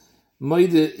pachis,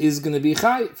 moide is going to be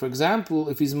chay. For example,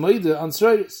 if he's moide on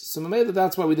tzroiris. So mele,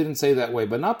 that's why we didn't say that way,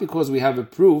 but not because we have a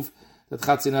proof that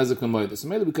chatzin nezik and moide. So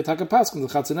mele, we could take a pasuk that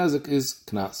chatzin nezik is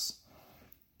knas.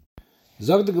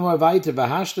 Zog the Gemara weiter,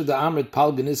 v'hashte the amrit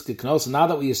palganiske knos. Now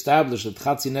that we established that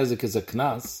chatzin nezik is a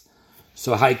knas,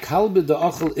 so hay kalbe de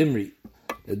ochel imri,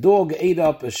 a dog ate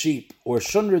up a sheep, or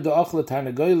shunra de ochel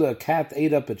tarnagoyle, a cat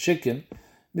ate up a chicken.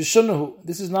 Mishunahu,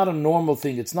 this is not a normal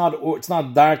thing. It's not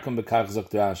darkum bekach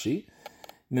zok Rashi.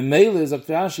 Memele zok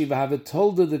Rashi v'havet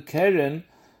tolda de keren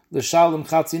l'shalom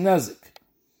chatzin nezik.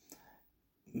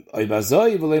 Oy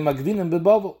bazoi v'lei magvinem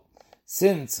bebavel.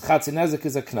 Since chatzin nezik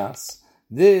is a knas,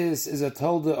 this is a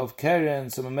tolda of keren,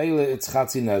 so memele it's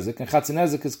chatzin nezik, and chatzin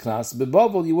nezik is knas.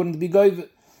 Bebavel you wouldn't be goyve,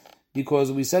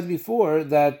 because we said before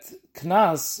that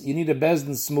knas you need a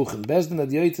bezdin smuchen. Bezdin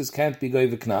adiotis can't be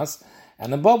goyve knas,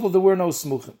 and in Babel there were no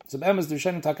smuchen. So be'emes the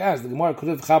Rishonim tak as the Gemara could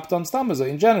have chapped on stamaza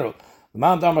in general. The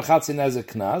man damar chatzin nezik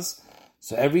knas.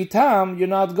 So every time you're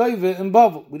not goyve in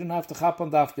Babel, we don't have to chap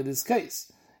on dafka this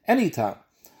case. Anytime.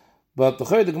 But the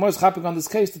Gemara is hopping on this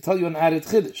case to tell you an added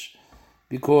chiddush.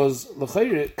 Because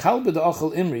l'chayre kal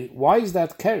b'da'achal imri, why is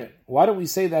that keren? Why don't we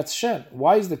say that's shen?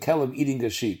 Why is the kelb eating a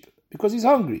sheep? Because he's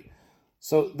hungry.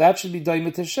 So that should be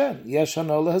daimit to shen. Yesh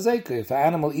hano lehazeka. If an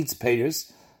animal eats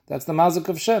peiros, that's the mazik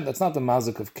of shen. That's not the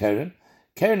mazik of keren.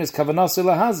 Keren is kavanasi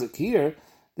lehazik. Here,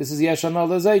 this is yesh hano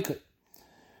lehazeka.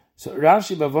 So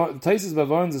Rashi, Taisus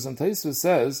Bavarnzus and Taisus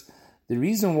says the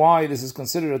reason why this is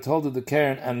considered a tolda the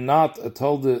keren and not a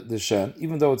tolda the shen,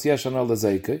 even though it's yesh hano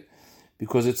lehazeka,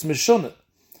 because it's mishunah.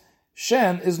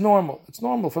 Shen is normal. It's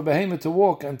normal for behemoth to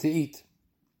walk and to eat.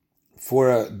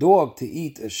 For a dog to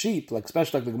eat a sheep, like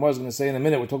especially like the Gemara is going to say in a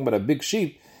minute, we're talking about a big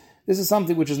sheep, this is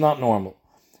something which is not normal.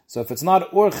 So if it's not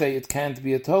orche, it can't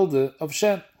be a tolda of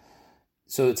shen.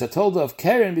 So it's a tolda of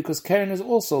keren because keren is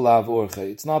also lav orche.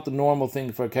 It's not the normal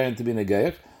thing for a keren to be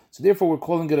negeich. So therefore we're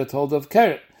calling it a tolda of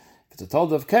keren. If it's a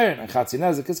tolda of keren and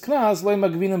chatzinezik is knas, loy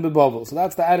magvinim bebavel. So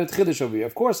that's the added chiddush over here.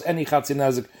 Of course, any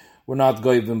chatzinezik we're not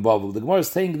goyim in bavel. The Gemara is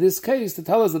saying this case to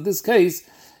tell us that this case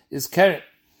is keren.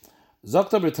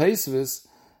 Zokta b'teisvis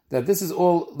that this is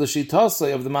all the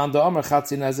shitase of the man da'amar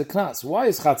chatzin nezek knas. Why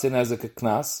is chatzin nezek a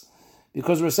knas?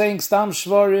 Because we're saying stam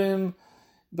shvarim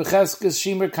b'cheskes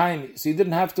shimer kaimi. So you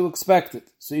didn't have to expect it.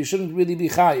 So you shouldn't really be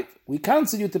chayiv. We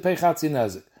counsel you to pay chatzin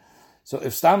nezek. So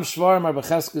if stam shvarim are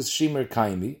b'cheskes shimer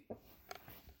kaimi,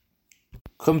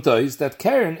 kumtois that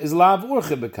keren is lav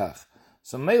urche bekach.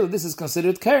 So mele, this is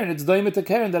considered keren. It's doimit a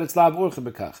keren that it's lav urche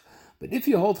bekach. But if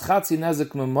you hold chatzin nezek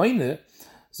memoine,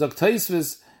 Zok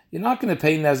Taisvis, you're not going to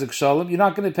pay nezek shalom. You're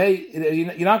not going to pay.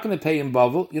 You're not going to pay in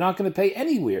Bavel. You're not going to pay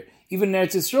anywhere. Even in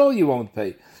Eretz Yisrael, you won't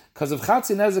pay because of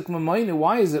chatzin nezek memoine.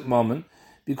 Why is it mammon?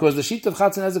 Because the sheet of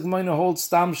chatzin nezek memoine holds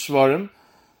stam shvarim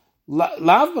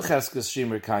lav b'cheskes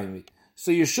shimer kaimi.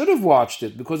 So you should have watched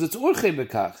it because it's urche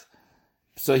bekach.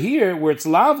 So here, where it's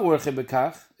lav urche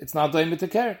bekach, it's not daimit to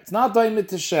keren. It's not daimit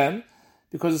to shen,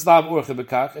 because it's lav urche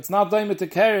bekach. It's not daimit to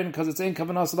keren because it's in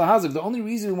kavanas lahazik. The only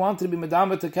reason we want to be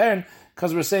medamet to keren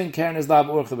because we're saying keren is lav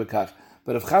urche bekach.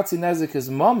 But if chatzi nezik is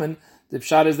mammon, the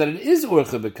pshat is that it is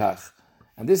urche bekach,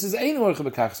 and this is ein urche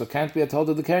bekach, so can't be a told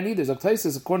of the keren either.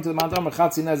 Zok according to the Mount Amar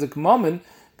chatzi nezik mammon,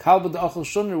 kalba de achel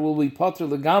shunner will be potter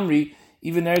legamri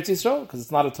even Eretz Yisrael because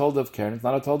it's not a told of keren, it's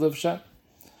not a told of shen.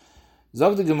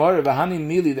 Zog the Gemara v'hani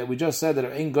mili that we just said that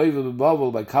ein goyva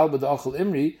b'bavel by kalba de achel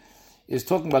imri is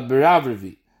talking about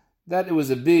beravrivi, that it was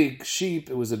a big sheep,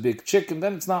 it was a big chicken,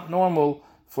 then it's not normal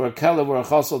for a kelev or a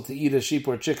chasel to eat a sheep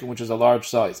or a chicken which is a large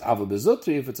size. Ava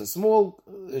bezutri, if it's a small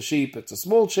sheep, it's a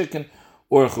small chicken,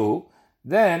 orchu,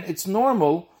 then it's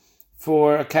normal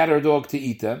for a cat or a dog to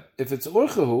eat them. If it's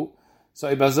orchu,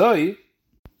 so ibazoi,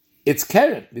 it's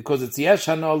keren, because it's yesh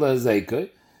hanol hazekei,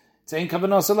 it's ein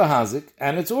kavanos lahazik,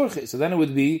 and it's orche. So then it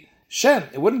would be shen.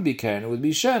 It wouldn't be keren, it would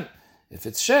be shen. If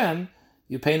it's shen,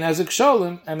 you pay nezek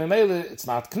sholem, and memele, it's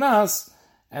not knas,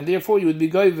 and therefore you would be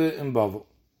goyve in bavel.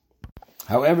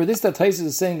 However, this that Taisus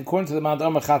is saying, according to the Mount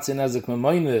Amar Chatzin Nezek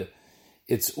Memoine,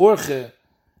 it's orche,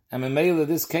 and memele,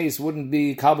 this case wouldn't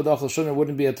be kalba d'achel shunner,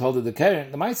 wouldn't be a told of the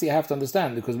keren. The mitzvah you have to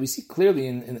understand, because we see clearly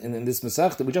in this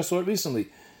mesech that we just saw it recently.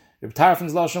 Reb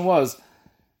Tarfon's lashon was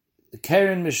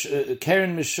keren his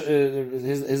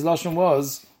lashon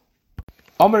was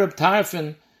Amar Reb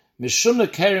Tarfon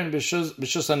mishunna keren b'shus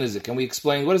hanizik, and we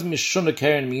explained what does mishunna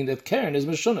keren mean. That keren is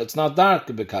mishunna, it's not dark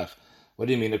bekach. What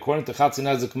do you mean? According to Chatzin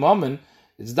Nezek Mammon,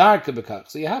 it's dark bekach.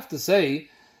 So you have to say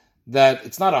that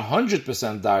it's not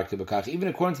 100% dark bekach. Even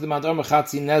according to the Mount Amar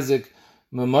Chatzin Nezek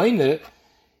Memoine,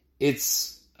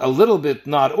 it's a little bit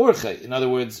not orche. In other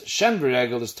words, shen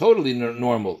v'regel is totally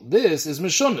normal. This is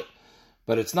mishunah,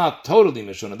 but it's not totally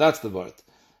mishunah. That's the word.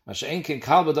 Masha'enkin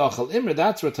kalba d'achal imre.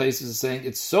 That's what Taisus is saying.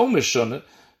 It's so mishunah,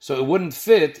 so it wouldn't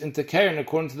fit into keren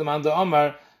according to the Mount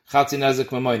Amar Chatzin Nezek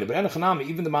Memoine. But enochanami,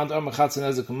 even the Mount Amar Chatzin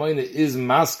Nezek Memoine is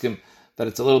maskim that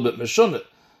it's a little bit mishunah,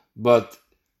 but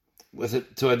with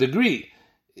it to a degree.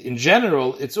 In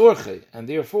general, it's orche, and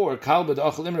therefore kalba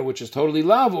d'achal imre, which is totally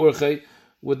lav orche,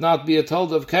 would not be a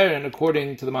told of keren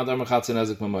according to the Mount Amar Chatzin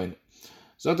Nezek Memoine.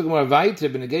 So the Gemara Vayter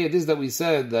b'negei this that we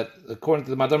said that according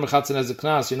to the Mount Amar Chatzin Nezek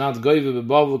Knas, you're not goyve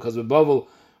b'bavel because b'bavel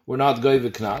we're not goyve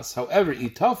knas. However,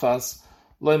 itafas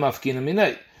loy mafkina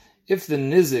minei. If the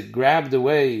nizik grabbed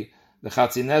away the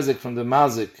Chatzin Nezek from the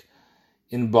mazik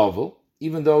in bavel,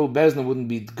 even though Bezna wouldn't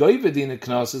be goyve dina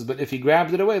knases, but if he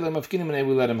grabbed it away, loy mafkina minei,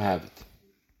 we let him have it.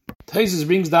 Taisus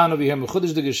brings down over here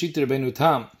mechudesh de geshiter Rabbeinu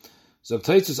Tam. So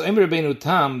Taisus Eimer Rabbeinu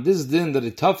Tam, this din that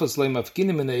it toughest like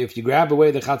mafkinim minei, if you grab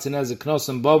away the Chatzin Nezek knos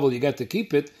and bavel, you get to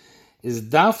keep it, is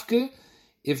dafke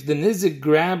if the nizik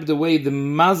grabbed away the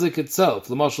mazik itself.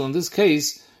 The mashal in this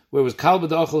case, where it was kalba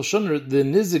d'achel shunner, the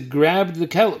nizik grabbed the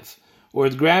kelev, or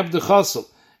it grabbed the chasel,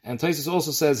 And Taisus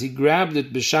also says he grabbed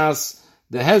it b'shas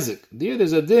the hezik.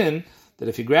 There's a din that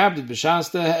if he grabbed it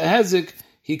b'shas the hezik,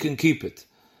 he can keep it.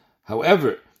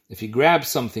 However, if he grabs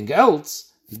something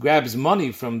else, he grabs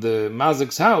money from the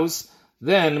mazik's house,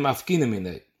 then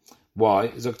mafkinamine. Why?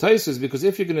 Zok Taisus, because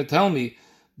if you're going to tell me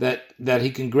that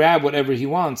he can grab whatever he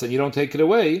wants and you don't take it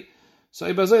away,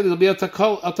 so there'll be a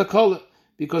takol,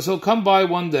 because he'll come by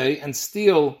one day and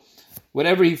steal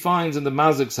whatever he finds in the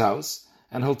mazik's house,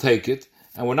 and he'll take it,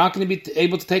 and we're not going to be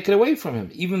able to take it away from him,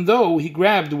 even though he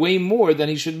grabbed way more than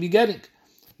he should be getting.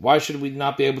 Why should we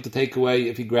not be able to take away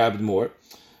if he grabbed more?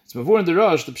 It's before in the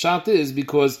Rosh, the pshat is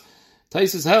because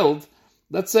Taisus held,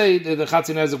 let's say that the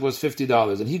Chatzin Nezek was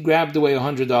 $50, and he grabbed away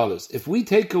 $100. If we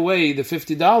take away the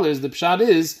 $50, the pshat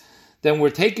is, then we're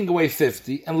taking away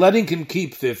 50 and letting him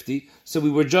keep 50, so we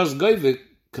were just goyvik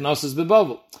knosses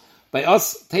bebavel. By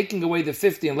us taking away the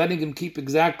 50 and letting him keep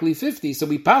exactly 50, so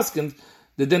we paskened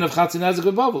the din of Chatzin Nezek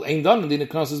bebavel. Ain't done the din of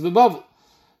knosses bebavel.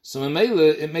 So in Mele,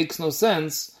 it makes no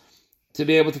sense to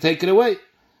be able to take it away.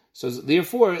 So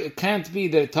therefore, it can't be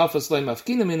that tafas lei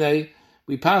mafkinaminei,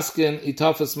 we paskin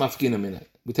itafas mafkinaminei.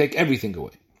 We take everything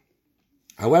away.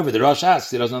 However, the Rosh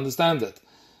asks, he doesn't understand that.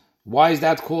 Why is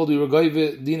that called we were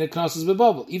goyve dina knosses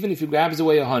bebubble? Even if he grabs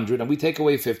away 100 and we take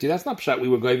away 50, that's not pshat we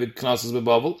were goyve knosses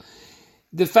bebubble.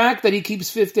 The fact that he keeps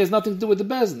 50 has nothing to do with the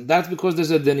bezdin. That's because there's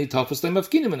a dini tafas lei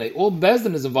mafkinaminei. All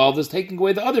bezdin is involved is taking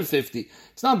away the other 50.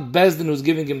 It's not bezdin who's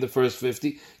giving him the first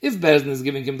 50. If bezdin is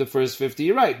giving him the first 50,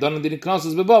 you're right. Dana dina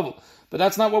knosses bebubble. But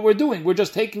that's not what we're doing. We're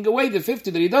just taking away the 50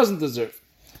 that he doesn't deserve.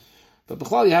 But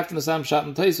b'chlal, you have to understand pshat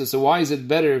and taisa. So why is it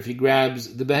better if he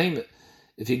grabs the behemoth?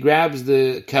 If he grabs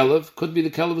the kelev, could be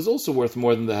the kelev is also worth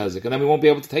more than the hezik, and then we won't be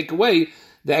able to take away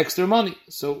the extra money.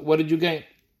 So what did you gain?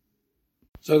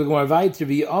 So the Gemara weiter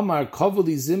vi Amar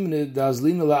Kovali Zimne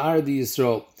Dazlina La'ardi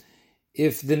Yisrael.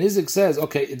 If the Nizik says,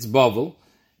 okay, it's Bavel,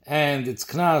 and it's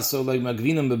Knas, so like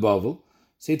Magvinam beBavel,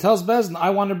 so he tells Bezdin, I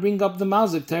want to bring up the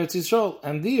Mazik to Eretz Yisrael,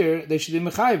 and there they should be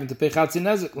Mechayivim to pay Chatzin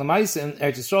Nezek. Lamaisa in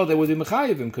Eretz Yisrael they would be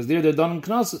Mechayivim, because there they're done in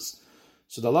Knosses.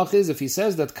 So the halach is, if he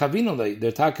says that Kavinolei,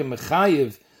 they're taking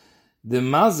Mechayiv, the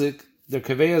Mazik, they're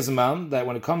Kavei Zman, that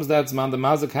when it comes to that Zman, the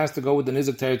Mazik has to go with the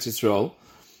Nizik to Eretz Yisrael,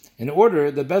 in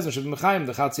order that Bezdin should be Mechayim,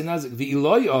 the Chatzin Nezek,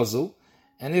 V'iloi Ozul,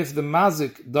 and if the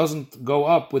Mazik doesn't go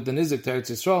up with the Nizik to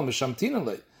Eretz Yisrael,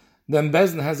 Mishamtinolei, then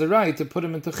Bezdin has a right to put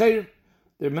him into Chayrim.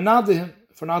 They're menadeh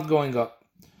for not going up.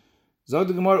 Zog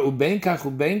the Gemara, ubeinkach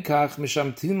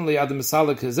mishamtinolei ad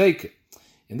mesalik hezeke.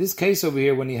 In this case over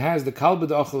here, when he has the kalba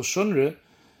de ochel shunre,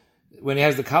 when he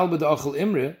has the kalba de ochel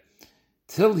imre,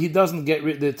 till he doesn't get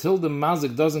rid, till the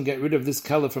mazik doesn't get rid of this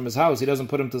kelev from his house, he doesn't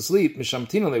put him to sleep.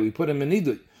 Mishamtinolei, we put him in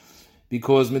nidui,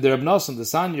 because midir abnosan the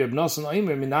sanya abnosan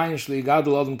oimer minayin shli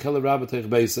gadol adam kelev rabbatech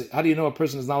beise. How do you know a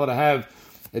person is not allowed to have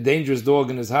a dangerous dog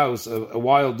in his house, a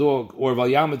wild dog, or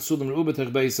valyamid sulam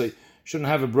rubbatech beise? Shouldn't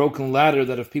have a broken ladder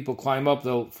that if people climb up,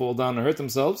 they'll fall down and hurt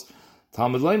themselves.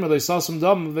 Talmud Leimer, they saw some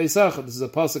dam. This is a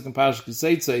pasuk in Parashat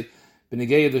Kiseitze.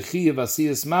 B'negei dechiyav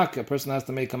asiyas makkah. A person has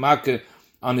to make a makkah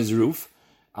on his roof.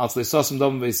 Also, they saw some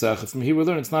dam v'eisach. From here we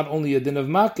learn it's not only a din of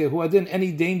makkah. Who adin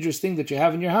any dangerous thing that you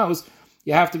have in your house,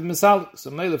 you have to be misalik. So,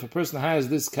 if a person has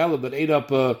this keleb that ate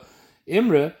up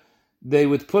imre, they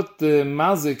would put the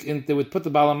mazik in. They would put the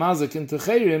bala mazik into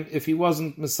chayrim if he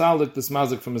wasn't misalik this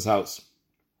mazik from his house.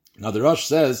 Now the Rosh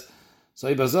says,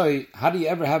 so how do you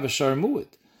ever have a sharmuit?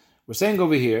 We're saying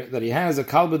over here that he has a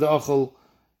kalba de ochel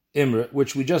imre,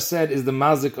 which we just said is the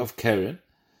mazik of Keren,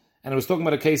 and it was talking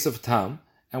about a case of tam,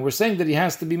 and we're saying that he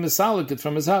has to be misalik it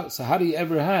from his house. So how do you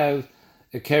ever have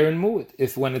a Keren muit?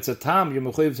 If when it's a tam, you're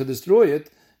mechuyev to destroy it,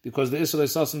 because the Israel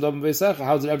saw some dam v'esecha,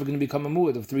 how's it ever going to become a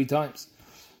muit of 3 times?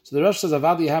 So the Rosh says,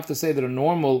 Avadi, you have to say that a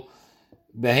normal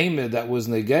behemoth that was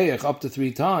negayach up to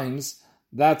 3 times,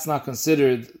 that's not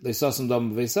considered they saw some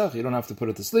dam v'eisach. You don't have to put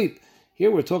it to sleep.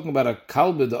 Here we're talking about a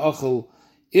kalbe de ochel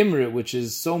imre, which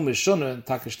is so mishunah, and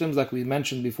takashtims like we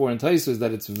mentioned before in Taisus,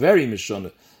 that it's very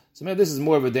mishunah. So maybe this is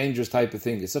more of a dangerous type of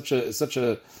thing. It's such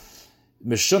a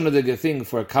mishunah thing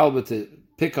for a kalbe to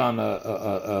pick on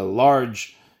a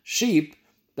large sheep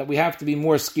that we have to be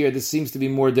more scared. This seems to be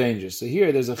more dangerous. So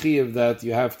here there's a chiyuv that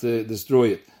you have to destroy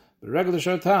it. But regular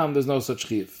short time, there's no such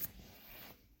chiyuv.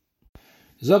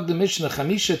 Zog the Mishnah,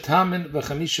 Chamisha Tamin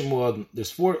v'Chamisha Mu'adin.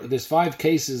 There's 5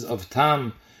 cases of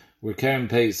Tam where Keren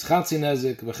pays Chatzi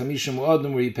Nezek, v'Chamisha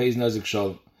Mu'adin where he pays Nezek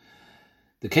Shalom.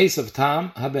 The case of Tam,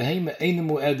 HaBehema Eine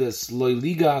Mu'edes, Loi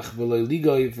Ligach, V'loi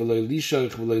Ligoiv, V'loi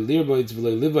Lishoich, V'loi Lirboitz,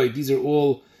 V'loi Livoit. These are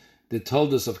all the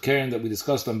toldos of Keren that we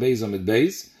discussed on Beis Amid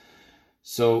Beis.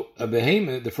 So a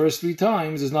Behema, the first 3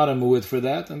 times, is not a Mu'ed for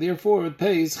that, and therefore it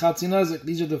pays Chatzi Nezek.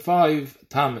 These are the 5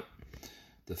 Tamin.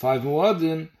 The 5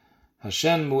 Mu'adin,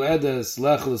 Hashen mu'edes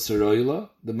lechel seroila.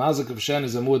 The mazik of Shen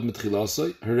is a mu'ed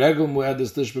mitchilasoi. Her regel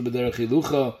mu'edes tishba b'derech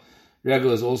hilucha.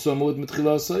 Regel is also a mu'ed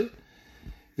mitchilasoi.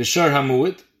 V'shar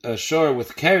hamu'ed, a shar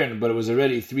with Karen, but it was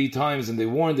already 3 times and they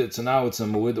warned it, so now it's a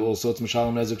mu'ed, also it's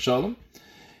Mishalom Nezek Shalom.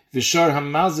 V'shar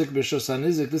hamazik b'shos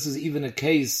hanizik, this is even a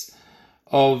case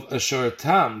of a shar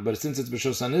tam, but since it's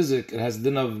b'shos hanizik, it has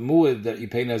din of mu'ed that you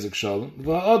pay Nezek Shalom.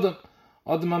 V'ha'adam,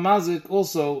 Adam hamazik,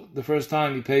 also the first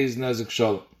time he pays Nezek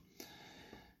Shalom.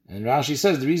 And Rashi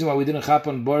says the reason why we didn't chap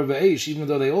on bar ve'esh, even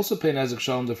though they also pay Nezek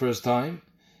Shalom the first time,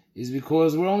 is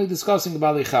because we're only discussing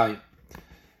Balei Chayim.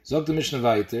 Zog the Mishnah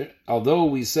weiter, although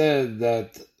we said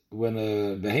that when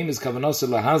a behem is kavanose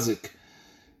lahazik,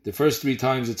 the first 3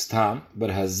 times it's tam, but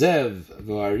hazev,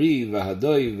 v'ari,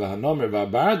 v'hadoi, v'hanomer,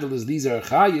 v'abardal, these are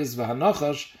chayis,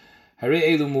 v'hanochash, hare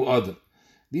elu mu'adim.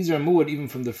 These are mu'ad even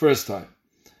from the first time.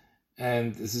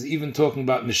 And this is even talking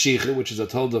about Meshicha, which is a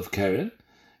told of Karen,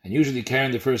 and usually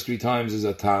Karen the first 3 times is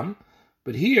a tam,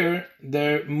 but here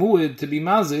they're mu'ad to be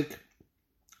mazik,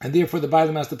 and therefore the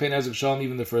Bailam has to pay Nezek Shalom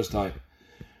even the first time.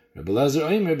 This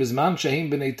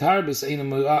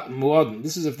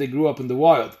is if they grew up in the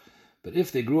wild. But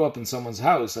if they grew up in someone's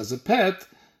house as a pet,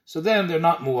 so then they're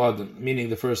not mu'adim, meaning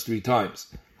the first 3 times.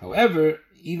 However,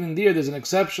 even there's an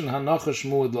exception, hanachash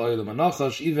mu'ad la'olam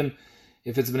hanachash, even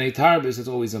if it's b'nei tarbis, it's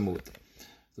always a mu'ad.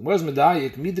 The word is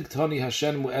medayik, midik tani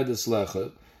hashen mu'edes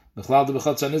lecha, b'chlal de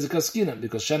b'chatz hanizik askinan,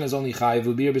 because shen is only chayiv,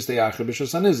 v'bir b'stei acher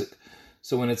b'shos hanizik.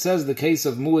 So when it says the case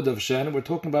of mu'ad of Shen, we're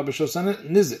talking about b'shos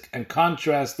nizik, and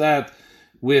contrast that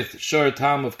with shor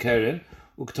tam of Keren.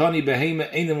 Uktani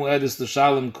behema einem mu'edis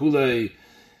l'shalom kulei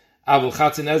avul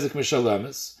chatzin nezik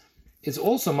mishalemes. It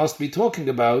also must be talking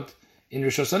about in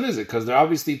b'shos nizik, because they're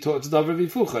obviously it's davar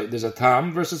v'fuchay. There's a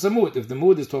tam versus a mu'ad. If the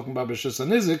mu'ad is talking about b'shos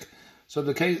nizik, so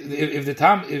the case if the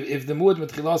mu'ad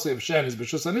mitchilase of Shen is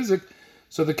b'shos nizik,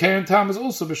 so the Keren tam is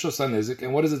also b'shos nizik.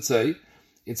 And what does it say?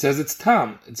 It says it's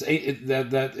tam. It's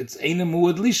that it's eina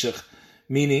muad lishach,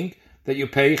 meaning that you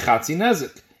pay chatzi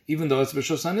nezik, even though it's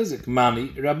b'shos hanizik. Mani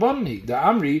rabbanhi the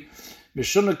amri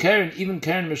mishuna keren, even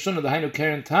keren mishuna the hainu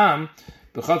keren tam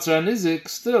b'chatzar hanizik,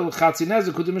 still chatzi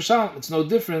nezik kudim mishal. It's no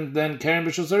different than keren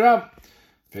b'shos harab.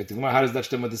 How does that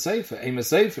stem with the seifa? Eima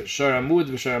seifa shar hamud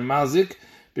v'shar mazik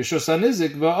b'shos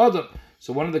hanizik v'adam.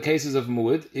 So one of the cases of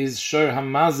muad is shar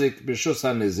hamazik b'shos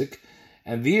hanizik,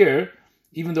 and there,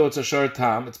 even though it's a shor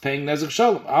tam, it's paying Nezek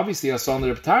Shalom. Obviously, Asan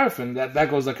Reb Tarfin, that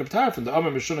goes like Reb Tarfin. The Amr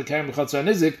Mishuna Karen B'chatzar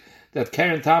Nizik, that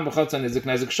Karen tam B'chatzar Nizik,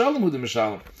 Nezek Shalom Hudim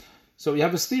Shalom. So you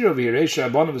have a steer over here. Reisha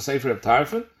Abonu V'Sefer Reb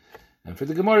Tarfin. And for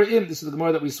the Gemara this is the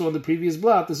Gemara that we saw in the previous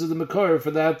blot, this is the Makor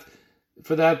for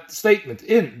that statement.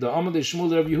 In the Amr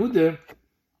Shmuel Reb Yehuda,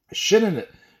 Shinin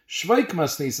Shvaik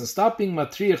Masnis, and stop being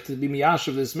matriach to be miyash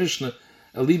of this Mishnah,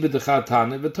 Aliba Dechad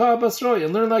Tane, V'Tah Basroi,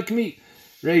 and learn like me.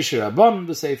 Reisha Rabban,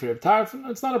 the Sefer of Tarfin,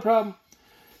 it's not a problem.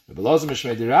 You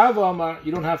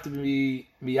don't have to be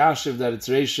yashiv that it's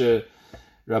Reisha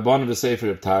Rabban, the Sefer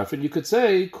of Tarfin. You could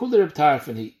say, Kula of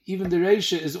Tarfin, even the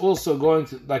Reisha is also going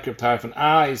to like Reb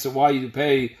Tarfin. So why you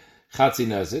pay Chatzi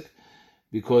Nezik?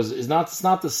 Because it's not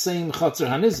the same Chatzar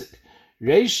Hanizik.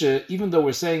 Reisha, even though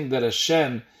we're saying that a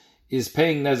Shen is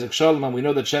paying Nezik Shalom, and we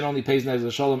know that Shen only pays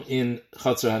Nezik Shalom in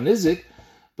Chatzar Hanizik,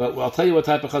 but I'll tell you what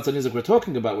type of chatzar nizik we're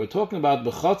talking about. We're talking about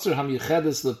b'chatzar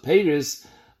hamichedes lepeiris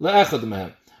le'echad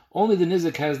mehem. Only the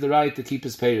nizik has the right to keep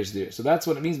his peiris there. So that's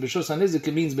what it means. B'shos hanizik,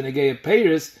 it means b'negei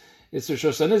peiris, it's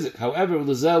b'shos hanizik. However,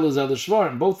 l'zel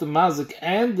l'shvarim, both the mazik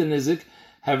and the nizik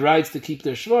have rights to keep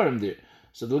their shvarim there.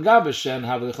 So the l'gab Shen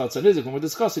have the chatzar nizik. When we're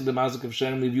discussing the mazik of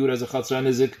Shen, we view it as a chatzar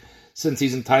nizik, since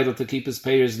he's entitled to keep his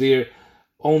peiris there,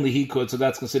 only he could. So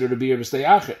that's considered a bir b'stei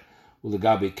acher.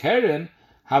 L'gab Keren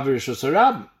have rishos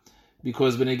harab,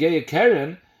 because b'negei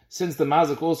Keren, since the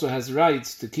mazik also has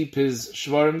rights to keep his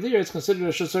shvarim there, it's considered a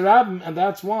rishos harab, and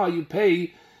that's why you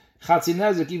pay chatzi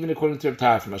nezik even according to Reb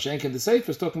Tarfin. Mashenkin the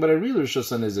Sefer is talking about a real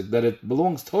rishos nizik, that it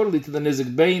belongs totally to the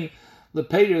nizik bein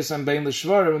lepeiris and bein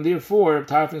l'shvarim, and therefore Reb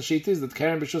Tarfin's sheet is that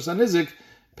Keren b'shos nizik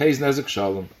pays nezik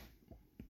shalom.